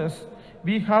churches,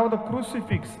 we have the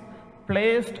crucifix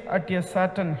placed at a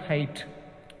certain height.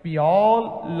 We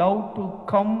all love to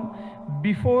come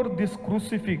before this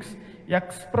crucifix,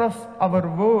 express our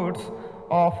words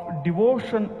of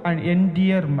devotion and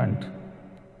endearment.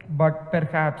 But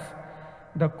perhaps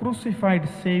the crucified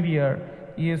Savior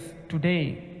is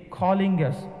today calling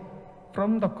us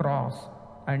from the cross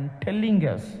and telling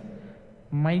us,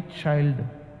 "My child,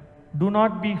 do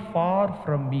not be far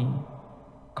from me.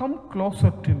 Come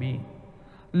closer to me.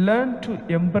 Learn to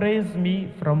embrace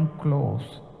me from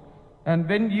close. And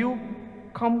when you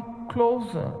come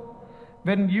closer,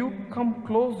 then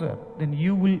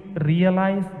you will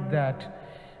realize that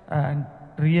and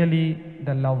really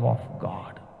the love of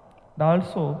God."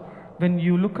 Also, when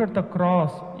you look at the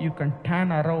cross, you can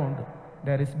turn around.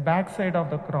 There is backside of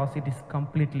the cross, it is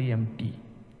completely empty.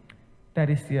 There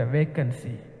is a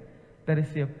vacancy. There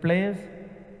is a place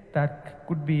that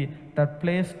could be that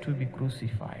place to be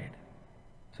crucified.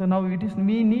 So now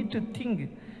we need to think,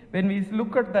 when we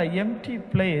look at the empty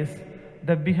place,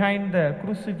 the behind the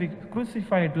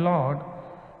crucified Lord,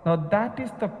 now that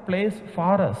is the place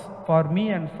for us, for me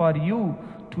and for you,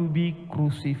 to be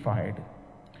crucified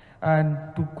and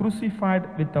to crucified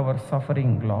with our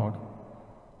suffering Lord.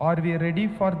 Are we ready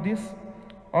for this?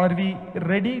 Are we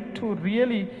ready to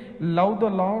really love the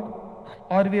Lord?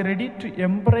 Are we ready to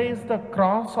embrace the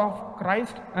cross of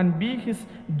Christ and be His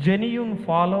genuine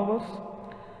followers?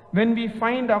 When we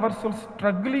find ourselves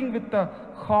struggling with the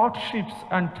hardships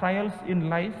and trials in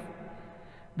life,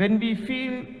 when we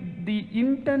feel the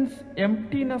intense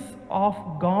emptiness of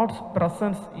God's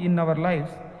presence in our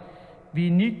lives, we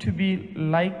need to be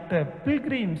like the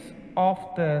pilgrims of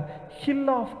the hill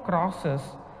of crosses,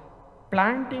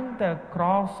 planting the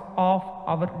cross of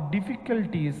our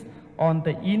difficulties on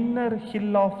the inner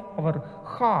hill of our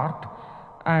heart,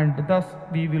 and thus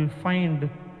we will find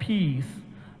peace,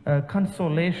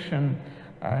 consolation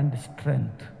and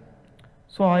strength.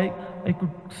 So I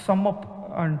could sum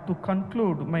up and to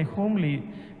conclude my homily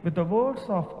with the words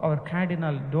of our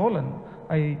Cardinal Dolan.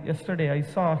 Yesterday I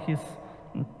saw his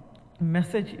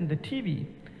message in the TV.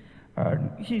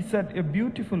 He said a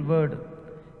beautiful word.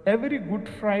 Every Good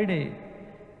Friday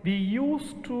we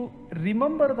used to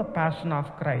remember the Passion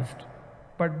of Christ,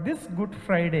 but this Good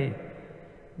Friday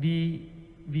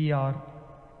we are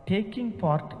taking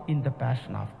part in the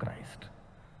Passion of Christ.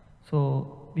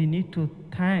 So we need to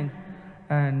thank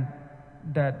and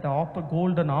that the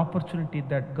golden opportunity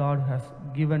that God has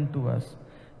given to us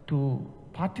to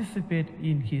participate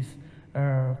in His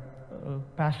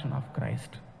Passion of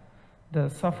Christ. The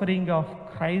suffering of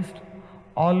Christ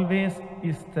always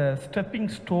is the stepping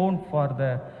stone for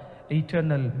the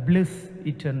eternal bliss,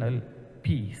 eternal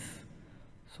peace.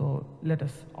 So let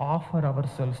us offer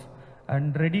ourselves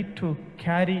and ready to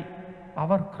carry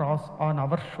our cross on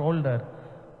our shoulder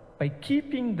by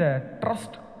keeping the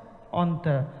trust on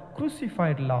the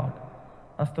crucified Lord.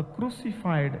 As the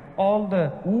crucified, all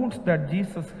the wounds that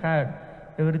Jesus had,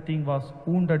 everything was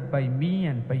wounded by me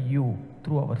and by you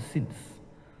through our sins.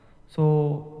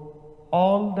 So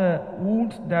all the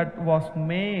wounds that was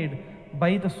made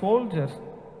by the soldiers,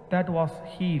 that was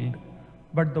healed.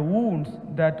 But the wounds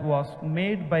that was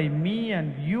made by me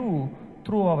and you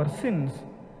through our sins,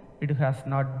 it has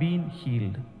not been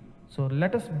healed. So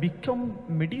let us become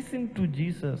medicine to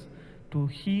Jesus to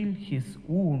heal His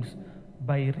wounds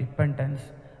by repentance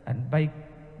and by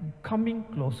coming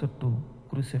closer to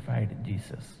crucified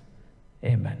Jesus.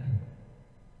 Amen.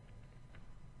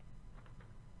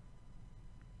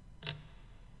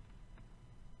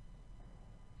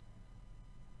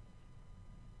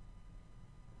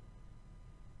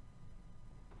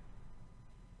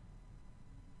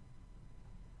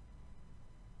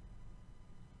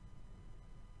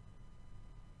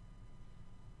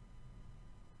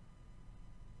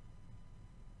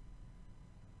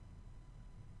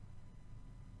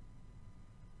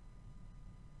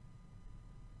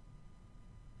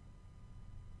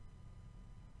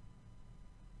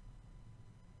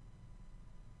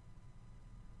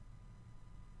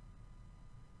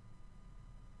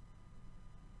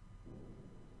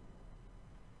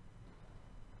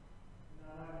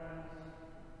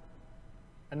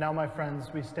 now, my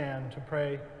friends, we stand to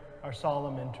pray our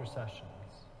solemn intercessions.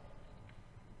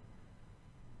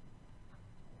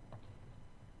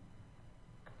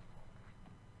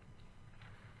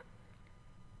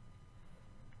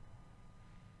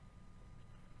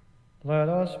 Let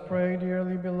us pray,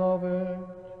 dearly beloved,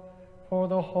 for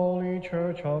the Holy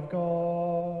Church of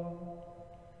God,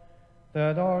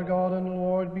 that our God and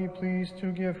Lord be pleased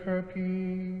to give her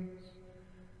peace,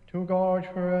 to guard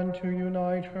her and to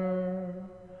unite her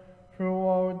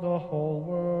throughout the whole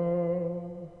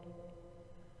world,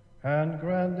 and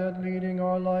grant that leading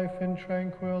our life in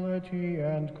tranquility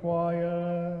and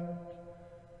quiet,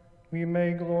 we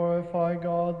may glorify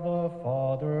God the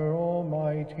Father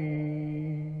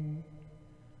Almighty.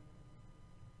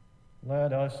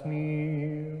 Let us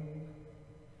kneel.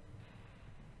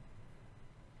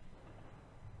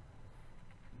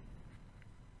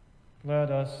 Let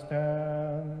us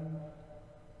stand.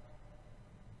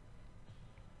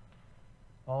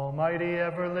 Almighty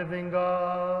ever-living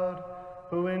God,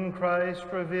 who in Christ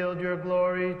revealed your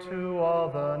glory to all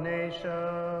the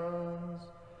nations,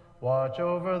 watch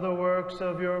over the works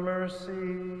of your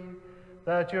mercy,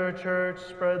 that your church,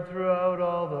 spread throughout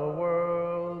all the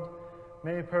world,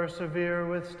 may persevere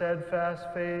with steadfast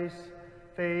faith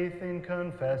in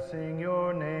confessing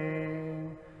your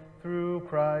name, through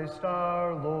Christ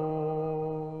our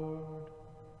Lord.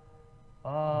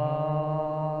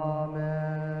 Amen.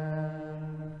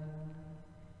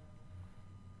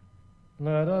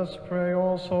 Let us pray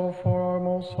also for our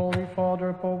most holy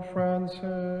Father, Pope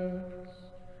Francis,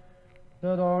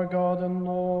 that our God and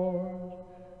Lord,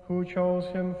 who chose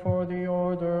him for the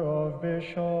order of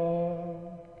bishops,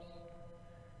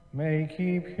 may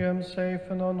keep him safe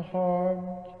and unharmed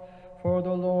for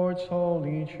the Lord's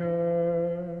holy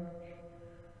church,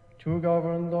 to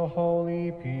govern the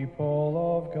holy people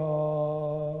of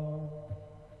God.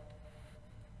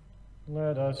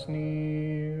 Let us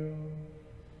kneel.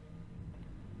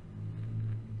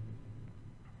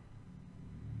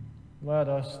 Let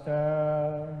us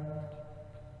stand.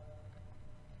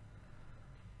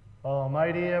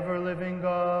 Almighty ever-living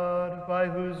God, by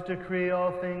whose decree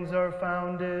all things are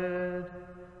founded,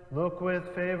 look with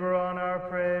favor on our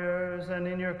prayers, and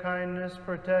in your kindness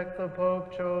protect the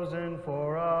Pope chosen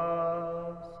for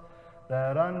us,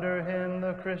 that under him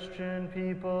the Christian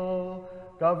people,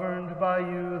 governed by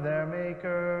you, their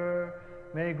Maker,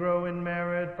 may grow in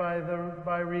merit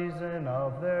by reason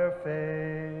of their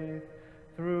faith,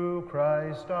 through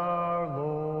Christ our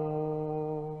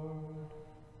Lord.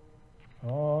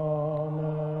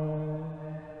 Amen.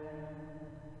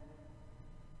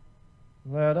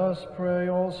 Let us pray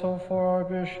also for our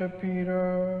Bishop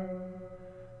Peter,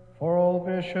 for all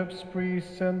bishops,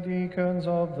 priests, and deacons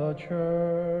of the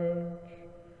Church,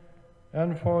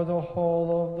 and for the whole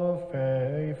of the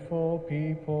faithful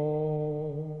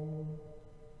people.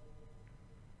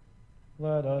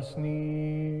 Let us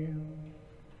kneel.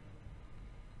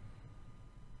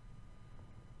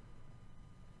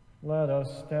 Let us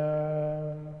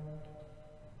stand.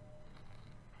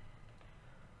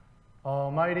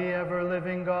 Almighty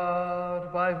ever-living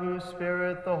God, by whose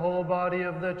Spirit the whole body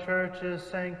of the Church is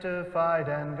sanctified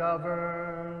and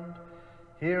governed,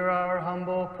 hear our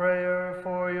humble prayer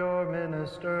for your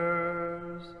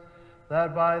ministers,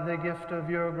 that by the gift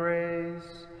of your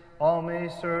grace all may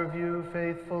serve you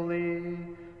faithfully,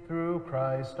 through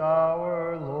Christ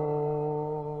our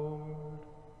Lord.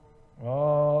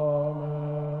 Amen.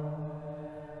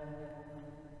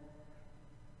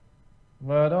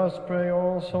 Let us pray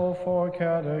also for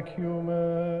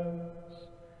catechumens,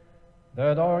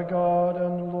 that our God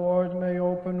and Lord may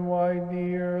open wide the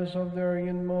ears of their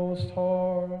inmost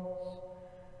hearts,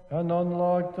 and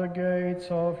unlock the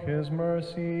gates of his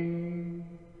mercy,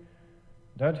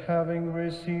 that having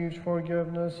received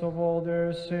forgiveness of all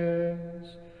their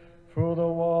sins through the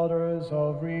waters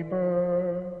of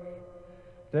rebirth,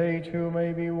 they too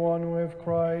may be one with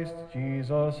Christ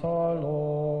Jesus our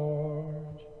Lord.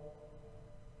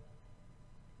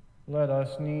 Let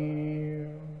us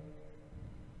kneel.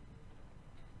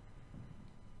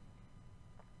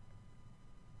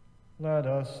 Let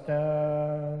us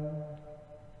stand.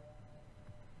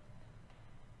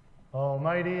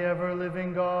 Almighty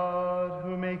ever-living God,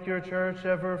 who make your church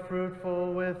ever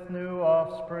fruitful with new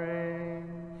offspring,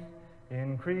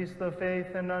 increase the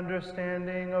faith and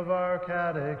understanding of our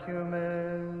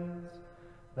catechumens,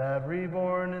 that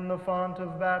reborn in the font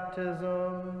of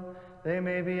baptism, they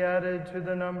may be added to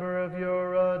the number of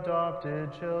your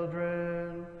adopted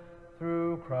children,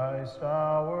 through Christ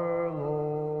our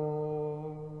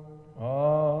Lord.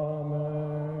 Amen.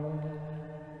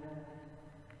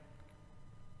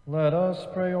 Let us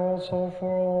pray also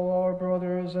for all our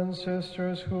brothers and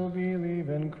sisters who believe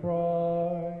in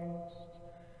Christ,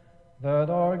 that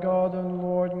our God and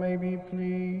Lord may be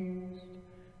pleased,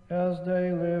 as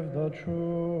they live the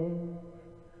truth,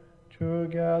 to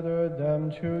gather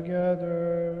them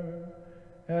together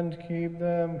and keep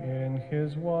them in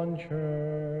his one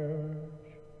church.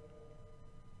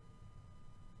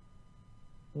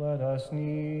 Let us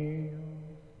kneel.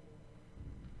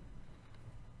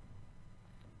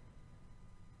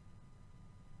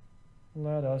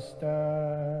 Let us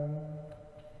stand.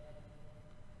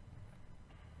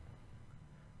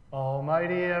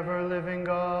 Almighty ever-living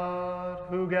God,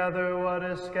 who gather what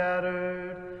is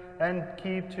scattered and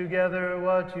keep together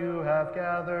what you have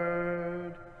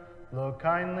gathered, look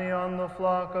kindly on the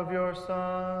flock of your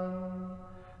Son,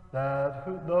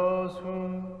 that those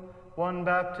whom one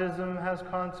baptism has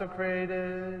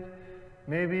consecrated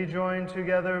may be joined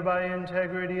together by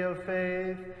integrity of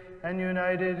faith and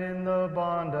united in the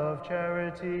bond of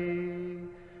charity,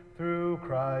 through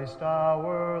Christ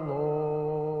our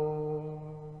Lord.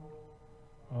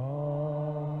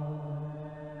 Amen.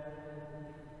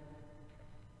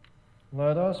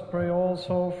 Let us pray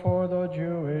also for the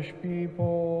Jewish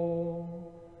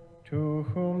people, to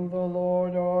whom the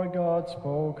Lord our God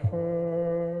spoke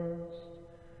first,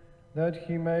 that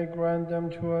he may grant them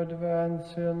to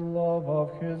advance in love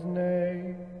of his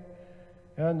name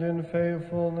and in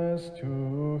faithfulness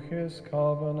to his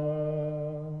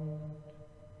covenant.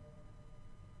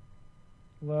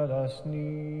 Let us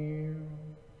kneel.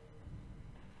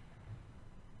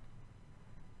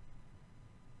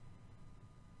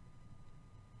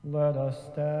 Let us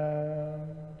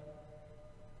stand.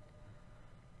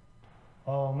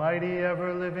 Almighty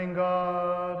ever-living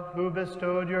God, who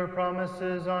bestowed your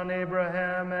promises on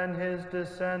Abraham and his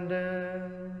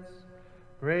descendants,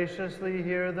 graciously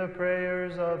hear the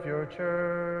prayers of your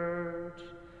church,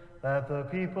 that the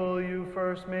people you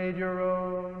first made your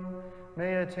own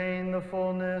may attain the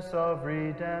fullness of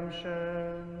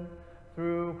redemption,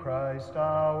 through Christ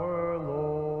our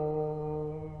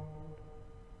Lord.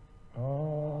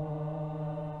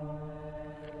 Amen.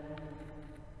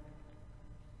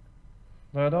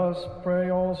 Let us pray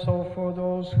also for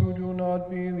those who do not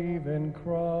believe in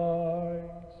Christ,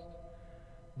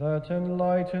 that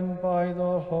enlightened by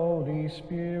the Holy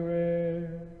Spirit,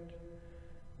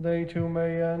 they too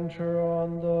may enter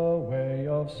on the way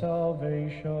of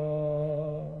salvation.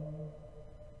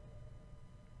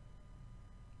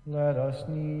 Let us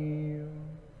kneel.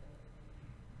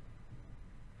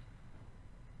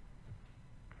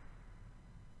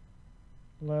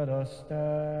 Let us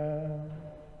stand.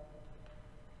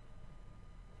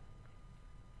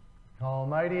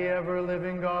 Almighty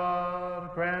ever-living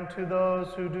God, grant to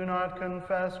those who do not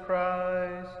confess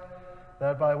Christ,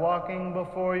 that by walking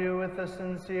before you with a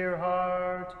sincere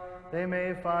heart, they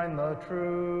may find the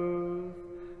truth,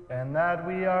 and that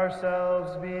we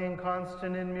ourselves, being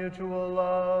constant in mutual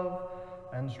love,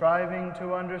 and striving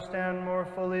to understand more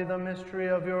fully the mystery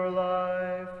of your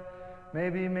life,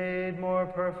 may be made more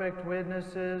perfect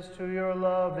witnesses to your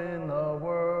love in the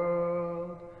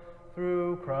world,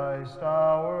 through Christ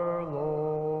our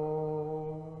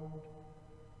Lord.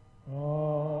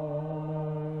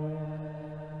 Amen.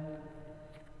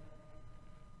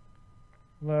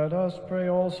 Let us pray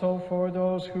also for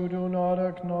those who do not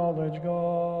acknowledge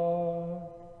God,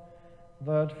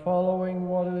 that following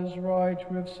what is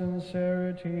right with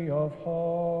sincerity of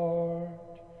heart,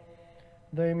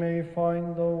 they may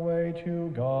find the way to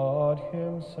God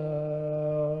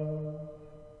himself.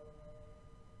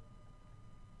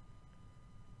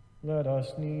 Let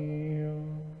us kneel.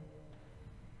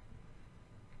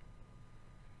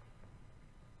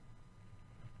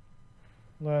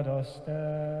 Let us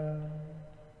stand.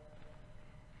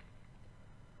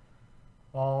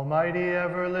 Almighty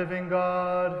ever-living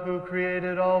God, who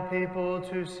created all people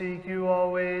to seek you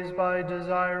always by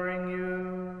desiring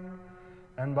you,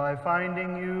 and by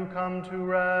finding you come to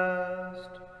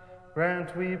rest,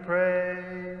 grant, we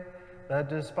pray, that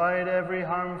despite every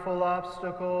harmful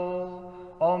obstacle,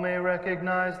 all may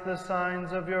recognize the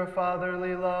signs of your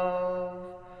fatherly love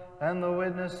and the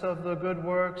witness of the good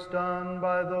works done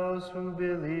by those who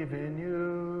believe in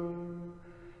you,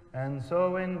 and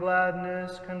so in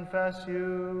gladness confess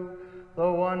you,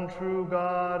 the one true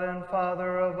God and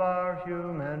Father of our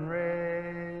human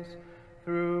race,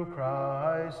 through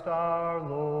Christ our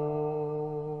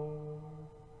Lord.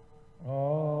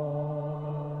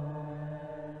 Amen.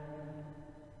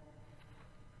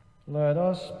 Let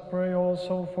us pray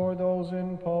also for those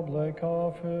in public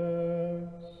office,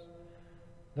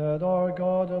 that our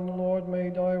God and Lord may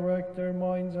direct their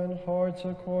minds and hearts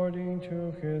according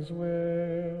to his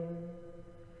will,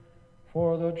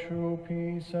 for the true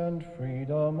peace and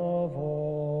freedom of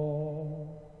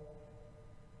all.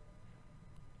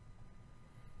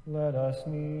 Let us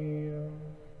kneel.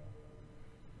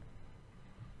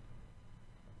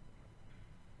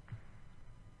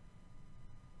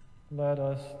 Let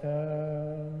us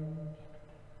stand.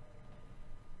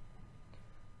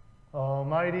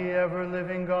 Almighty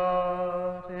ever-living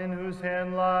God, in whose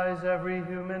hand lies every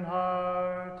human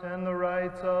heart and the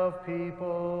rights of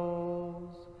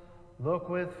peoples, look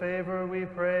with favor, we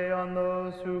pray, on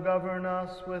those who govern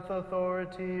us with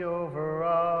authority over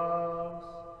us,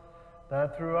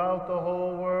 that throughout the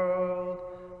whole world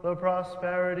the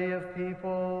prosperity of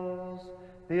peoples,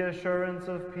 the assurance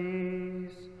of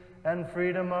peace, and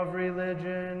freedom of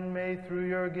religion may through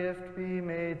your gift be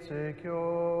made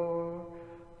secure.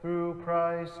 Through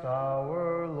Christ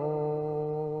our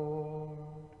Lord.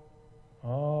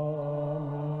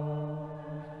 Amen.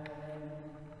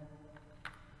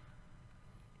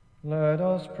 Let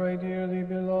us pray, dearly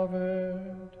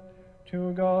beloved,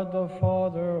 to God the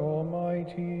Father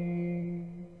Almighty,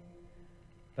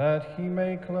 that he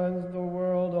may cleanse the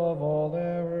world of all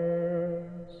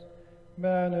errors,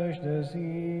 banish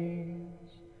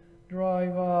disease,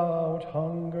 drive out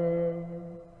hunger,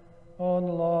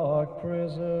 unlock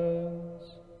prisons,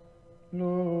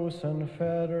 loosen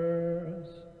fetters,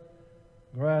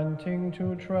 granting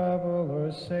to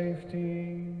travelers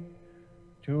safety,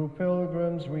 to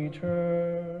pilgrims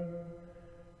return,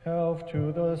 health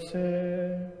to the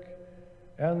sick,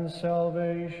 and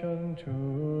salvation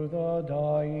to the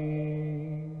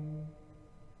dying.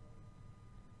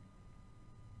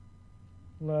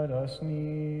 Let us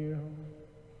kneel.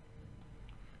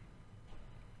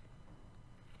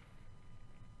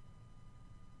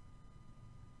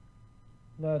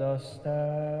 Let us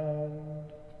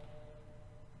stand.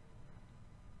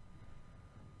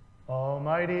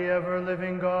 Almighty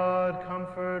ever-living God,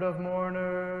 comfort of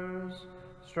mourners,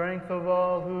 strength of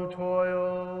all who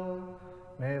toil,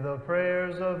 may the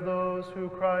prayers of those who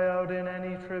cry out in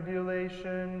any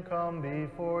tribulation come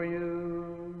before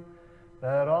you,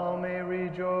 that all may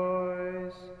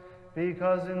rejoice,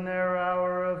 because in their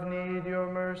hour of need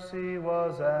your mercy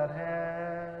was at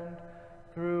hand.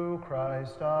 Through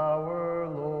Christ our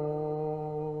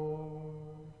Lord.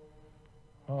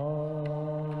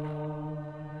 Amen.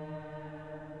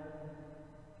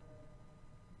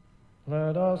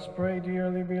 Let us pray,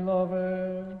 dearly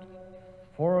beloved,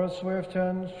 for a swift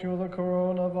end to the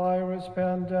coronavirus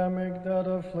pandemic that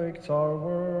afflicts our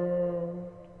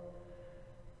world,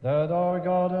 that our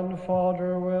God and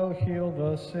Father will heal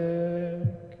the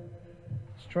sick,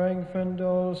 strengthen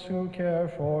those who care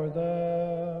for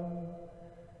them,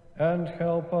 and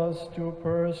help us to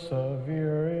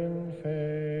persevere in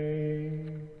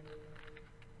faith.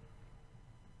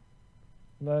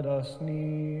 Let us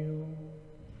kneel.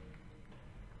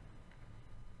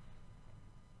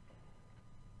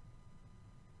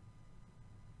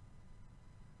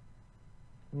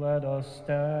 Let us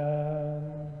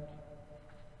stand.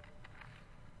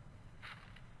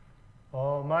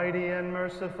 Almighty and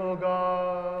merciful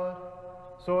God,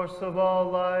 source of all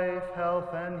life,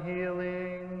 health, and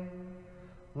healing,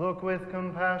 look with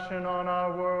compassion on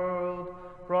our world,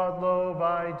 brought low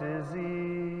by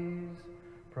disease.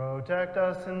 Protect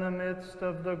us in the midst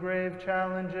of the grave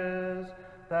challenges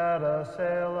that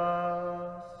assail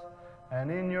us, and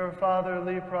in your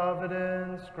fatherly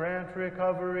providence grant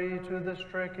recovery to the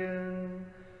stricken,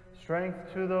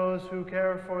 strength to those who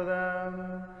care for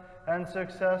them, and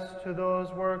success to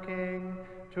those working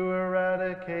to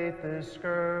eradicate this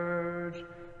scourge,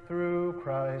 through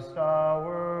Christ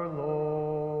our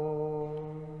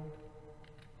Lord.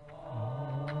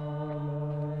 Amen.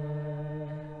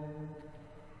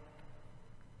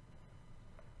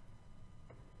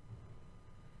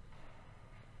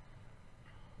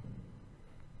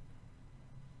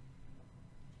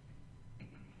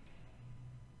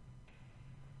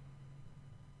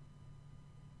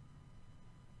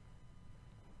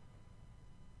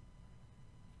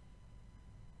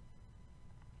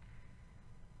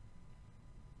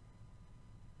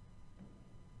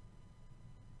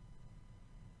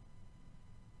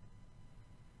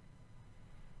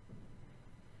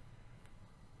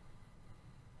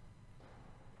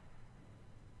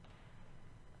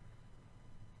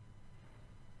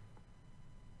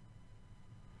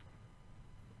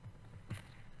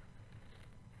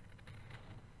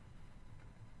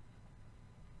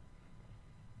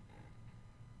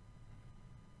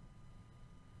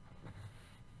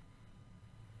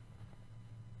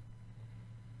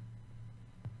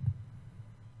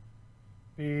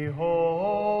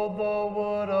 Behold the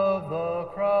wood of the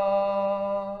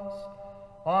cross,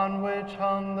 on which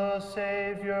hung the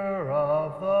Savior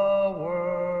of the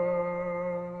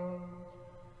world.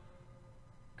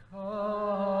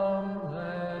 Come,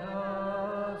 let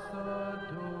us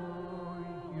adore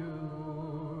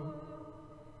you.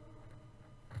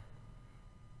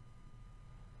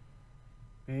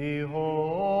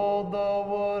 Behold the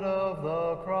wood of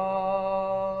the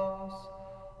cross,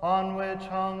 on which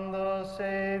hung the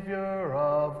Savior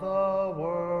of the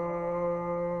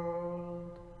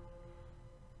world.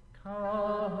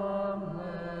 Come,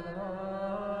 let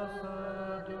us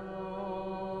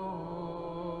adore.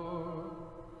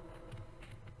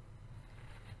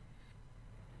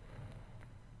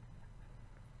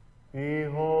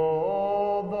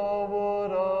 Behold the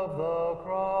wood of the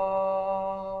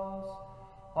cross,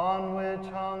 on which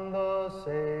hung the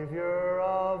Savior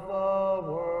of the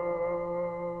world.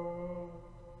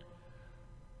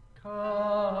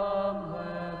 Come,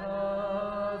 let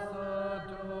us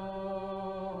adore.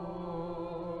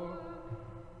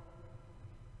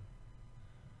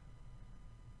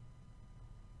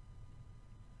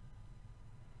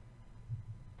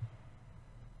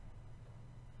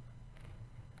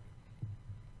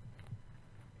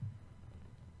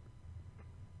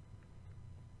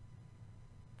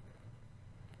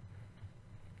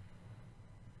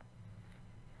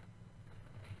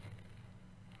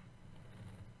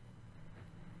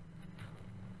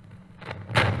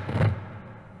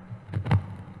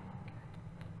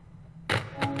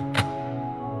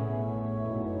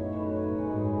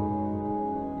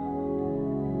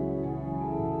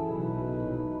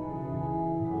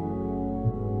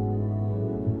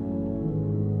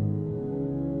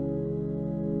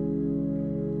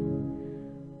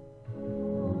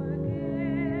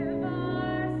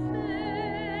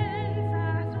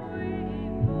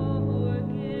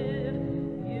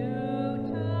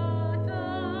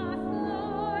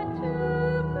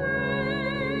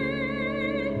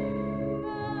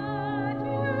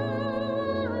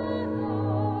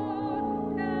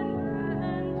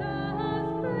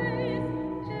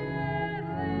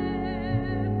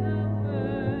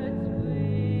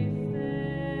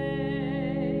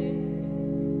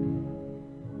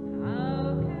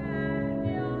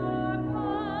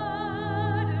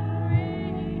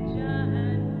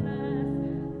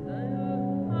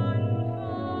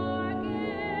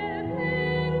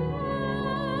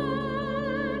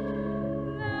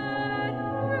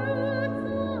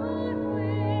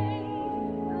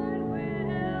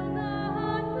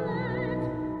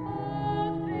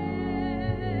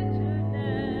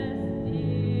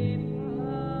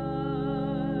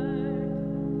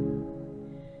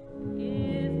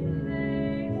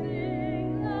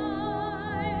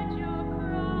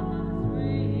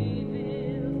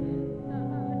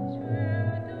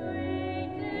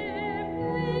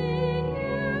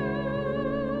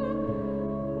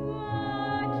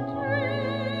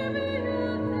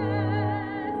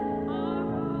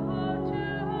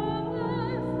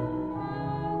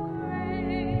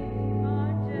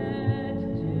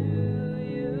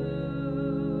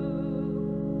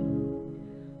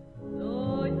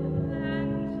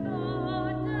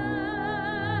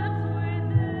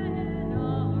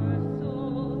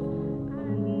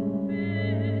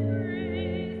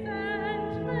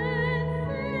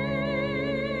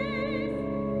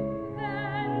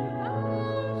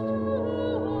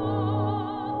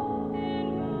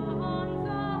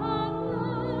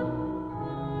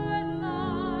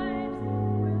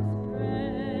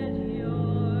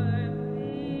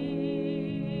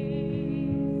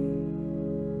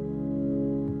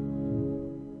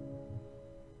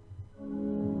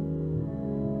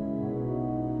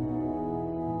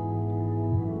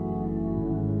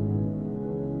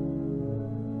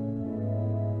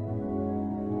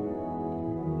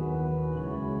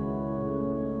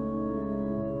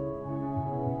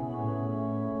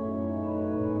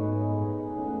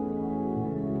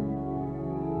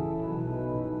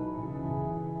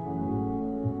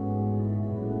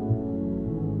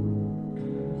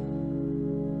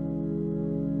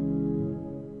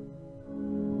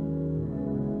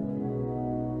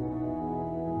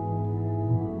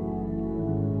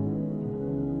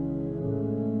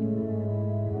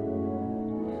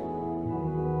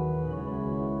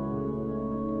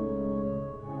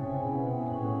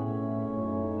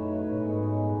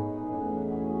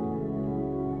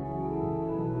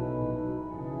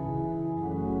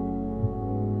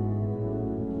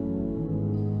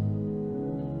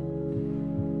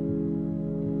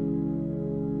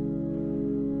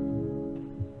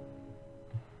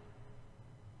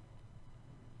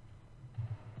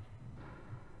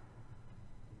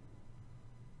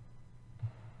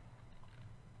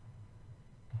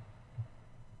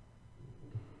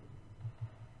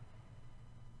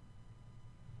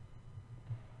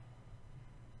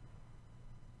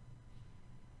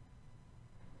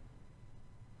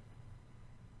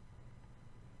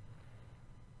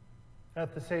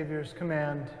 At the Savior's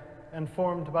command, and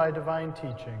formed by divine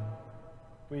teaching,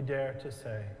 we dare to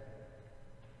say,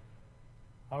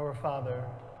 Our Father,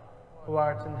 who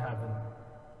art in heaven,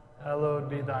 hallowed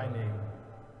be thy name.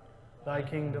 Thy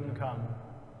kingdom come,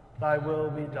 thy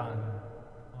will be done,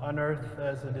 on earth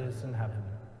as it is in heaven.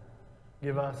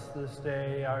 Give us this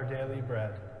day our daily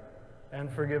bread, and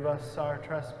forgive us our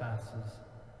trespasses,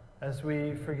 as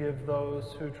we forgive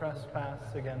those who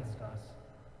trespass against us.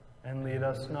 And lead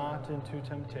us not into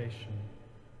temptation,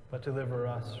 but deliver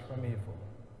us from evil.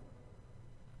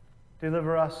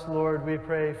 Deliver us, Lord, we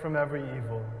pray, from every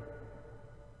evil.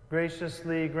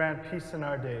 Graciously grant peace in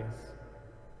our days,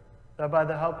 that by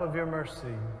the help of your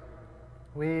mercy,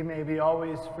 we may be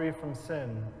always free from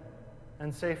sin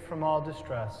and safe from all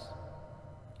distress,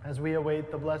 as we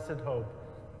await the blessed hope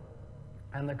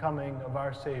and the coming of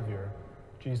our Savior,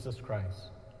 Jesus Christ.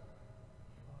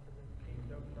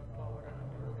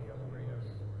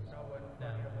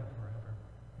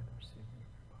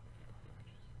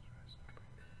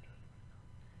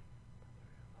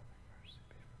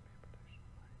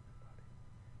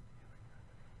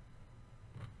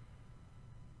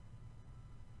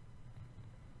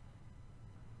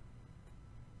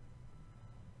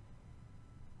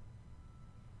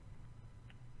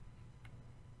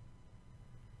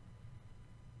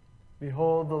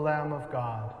 Behold the Lamb of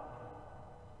God.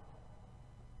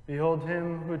 Behold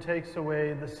him who takes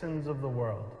away the sins of the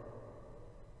world.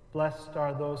 Blessed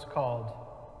are those called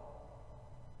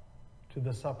to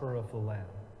the supper of the Lamb.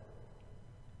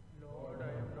 Lord, I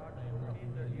am not worthy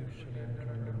that you should enter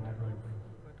under my roof,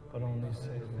 But only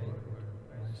say the word,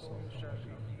 my soul shall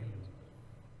be healed.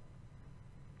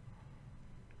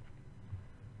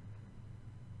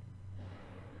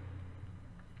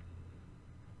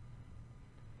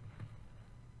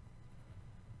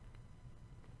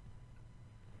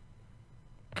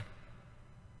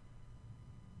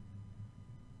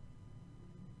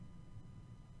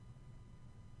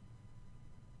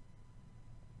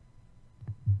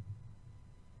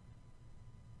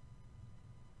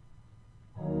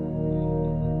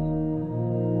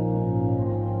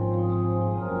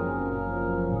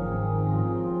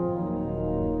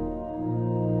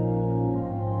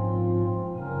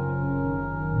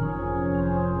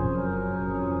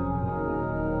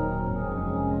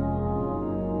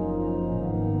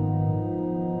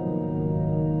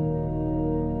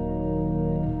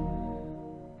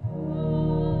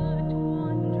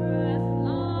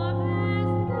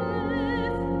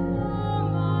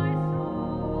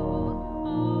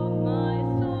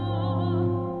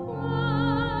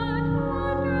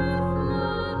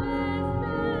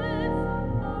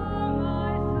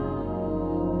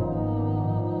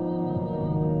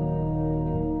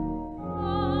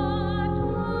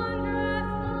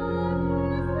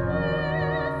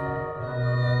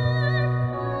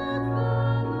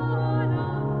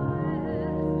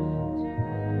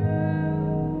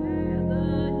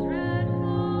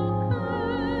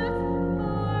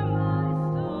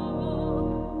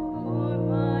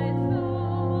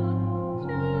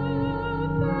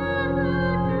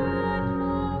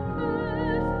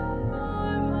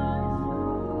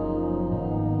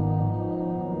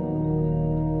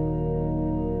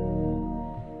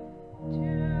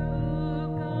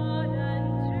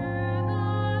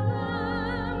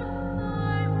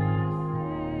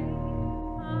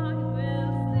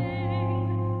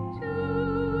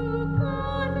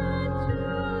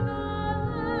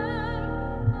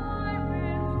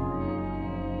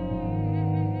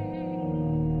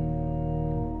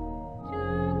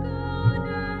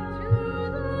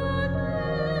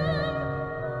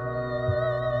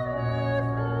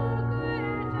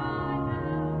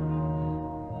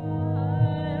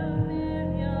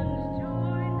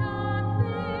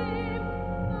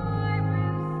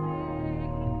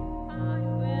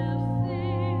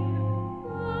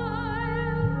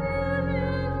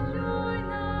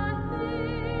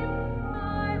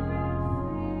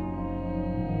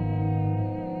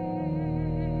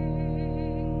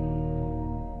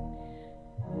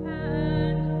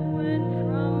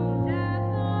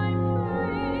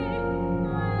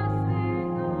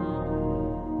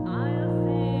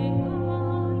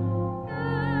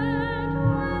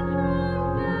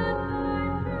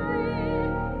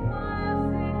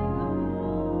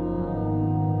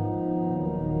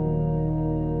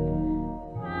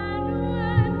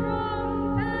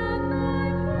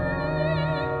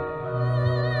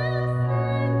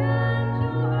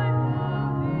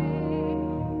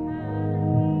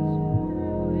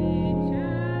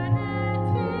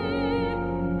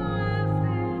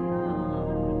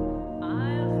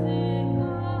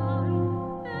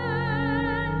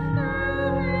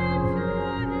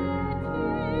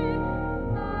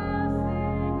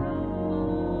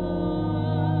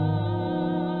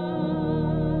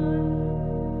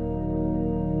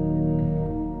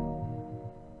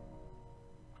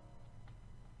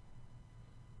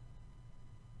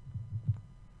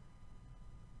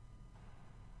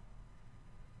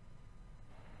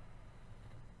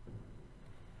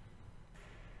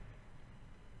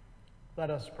 Let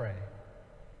us pray.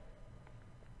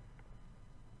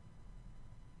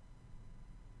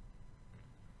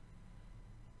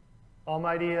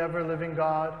 Almighty, ever-living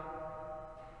God,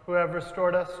 who have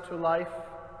restored us to life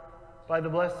by the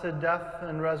blessed death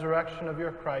and resurrection of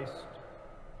your Christ,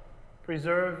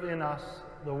 preserve in us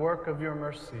the work of your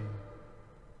mercy,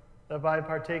 that by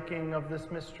partaking of this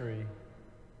mystery,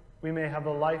 we may have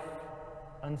a life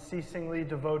unceasingly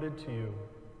devoted to you,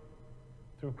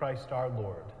 through Christ our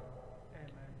Lord.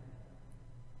 Amen.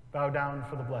 Bow down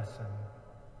for the blessing.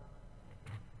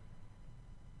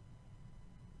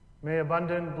 May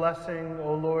abundant blessing,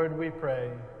 O Lord, we pray,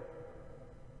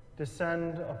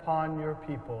 descend upon your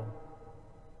people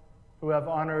who have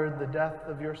honored the death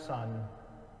of your Son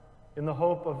in the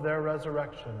hope of their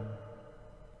resurrection.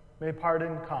 May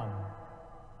pardon come,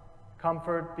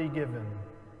 comfort be given,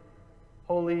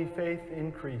 holy faith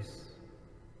increase,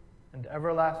 and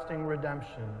everlasting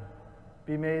redemption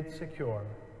be made secure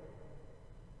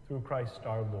through Christ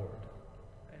our Lord.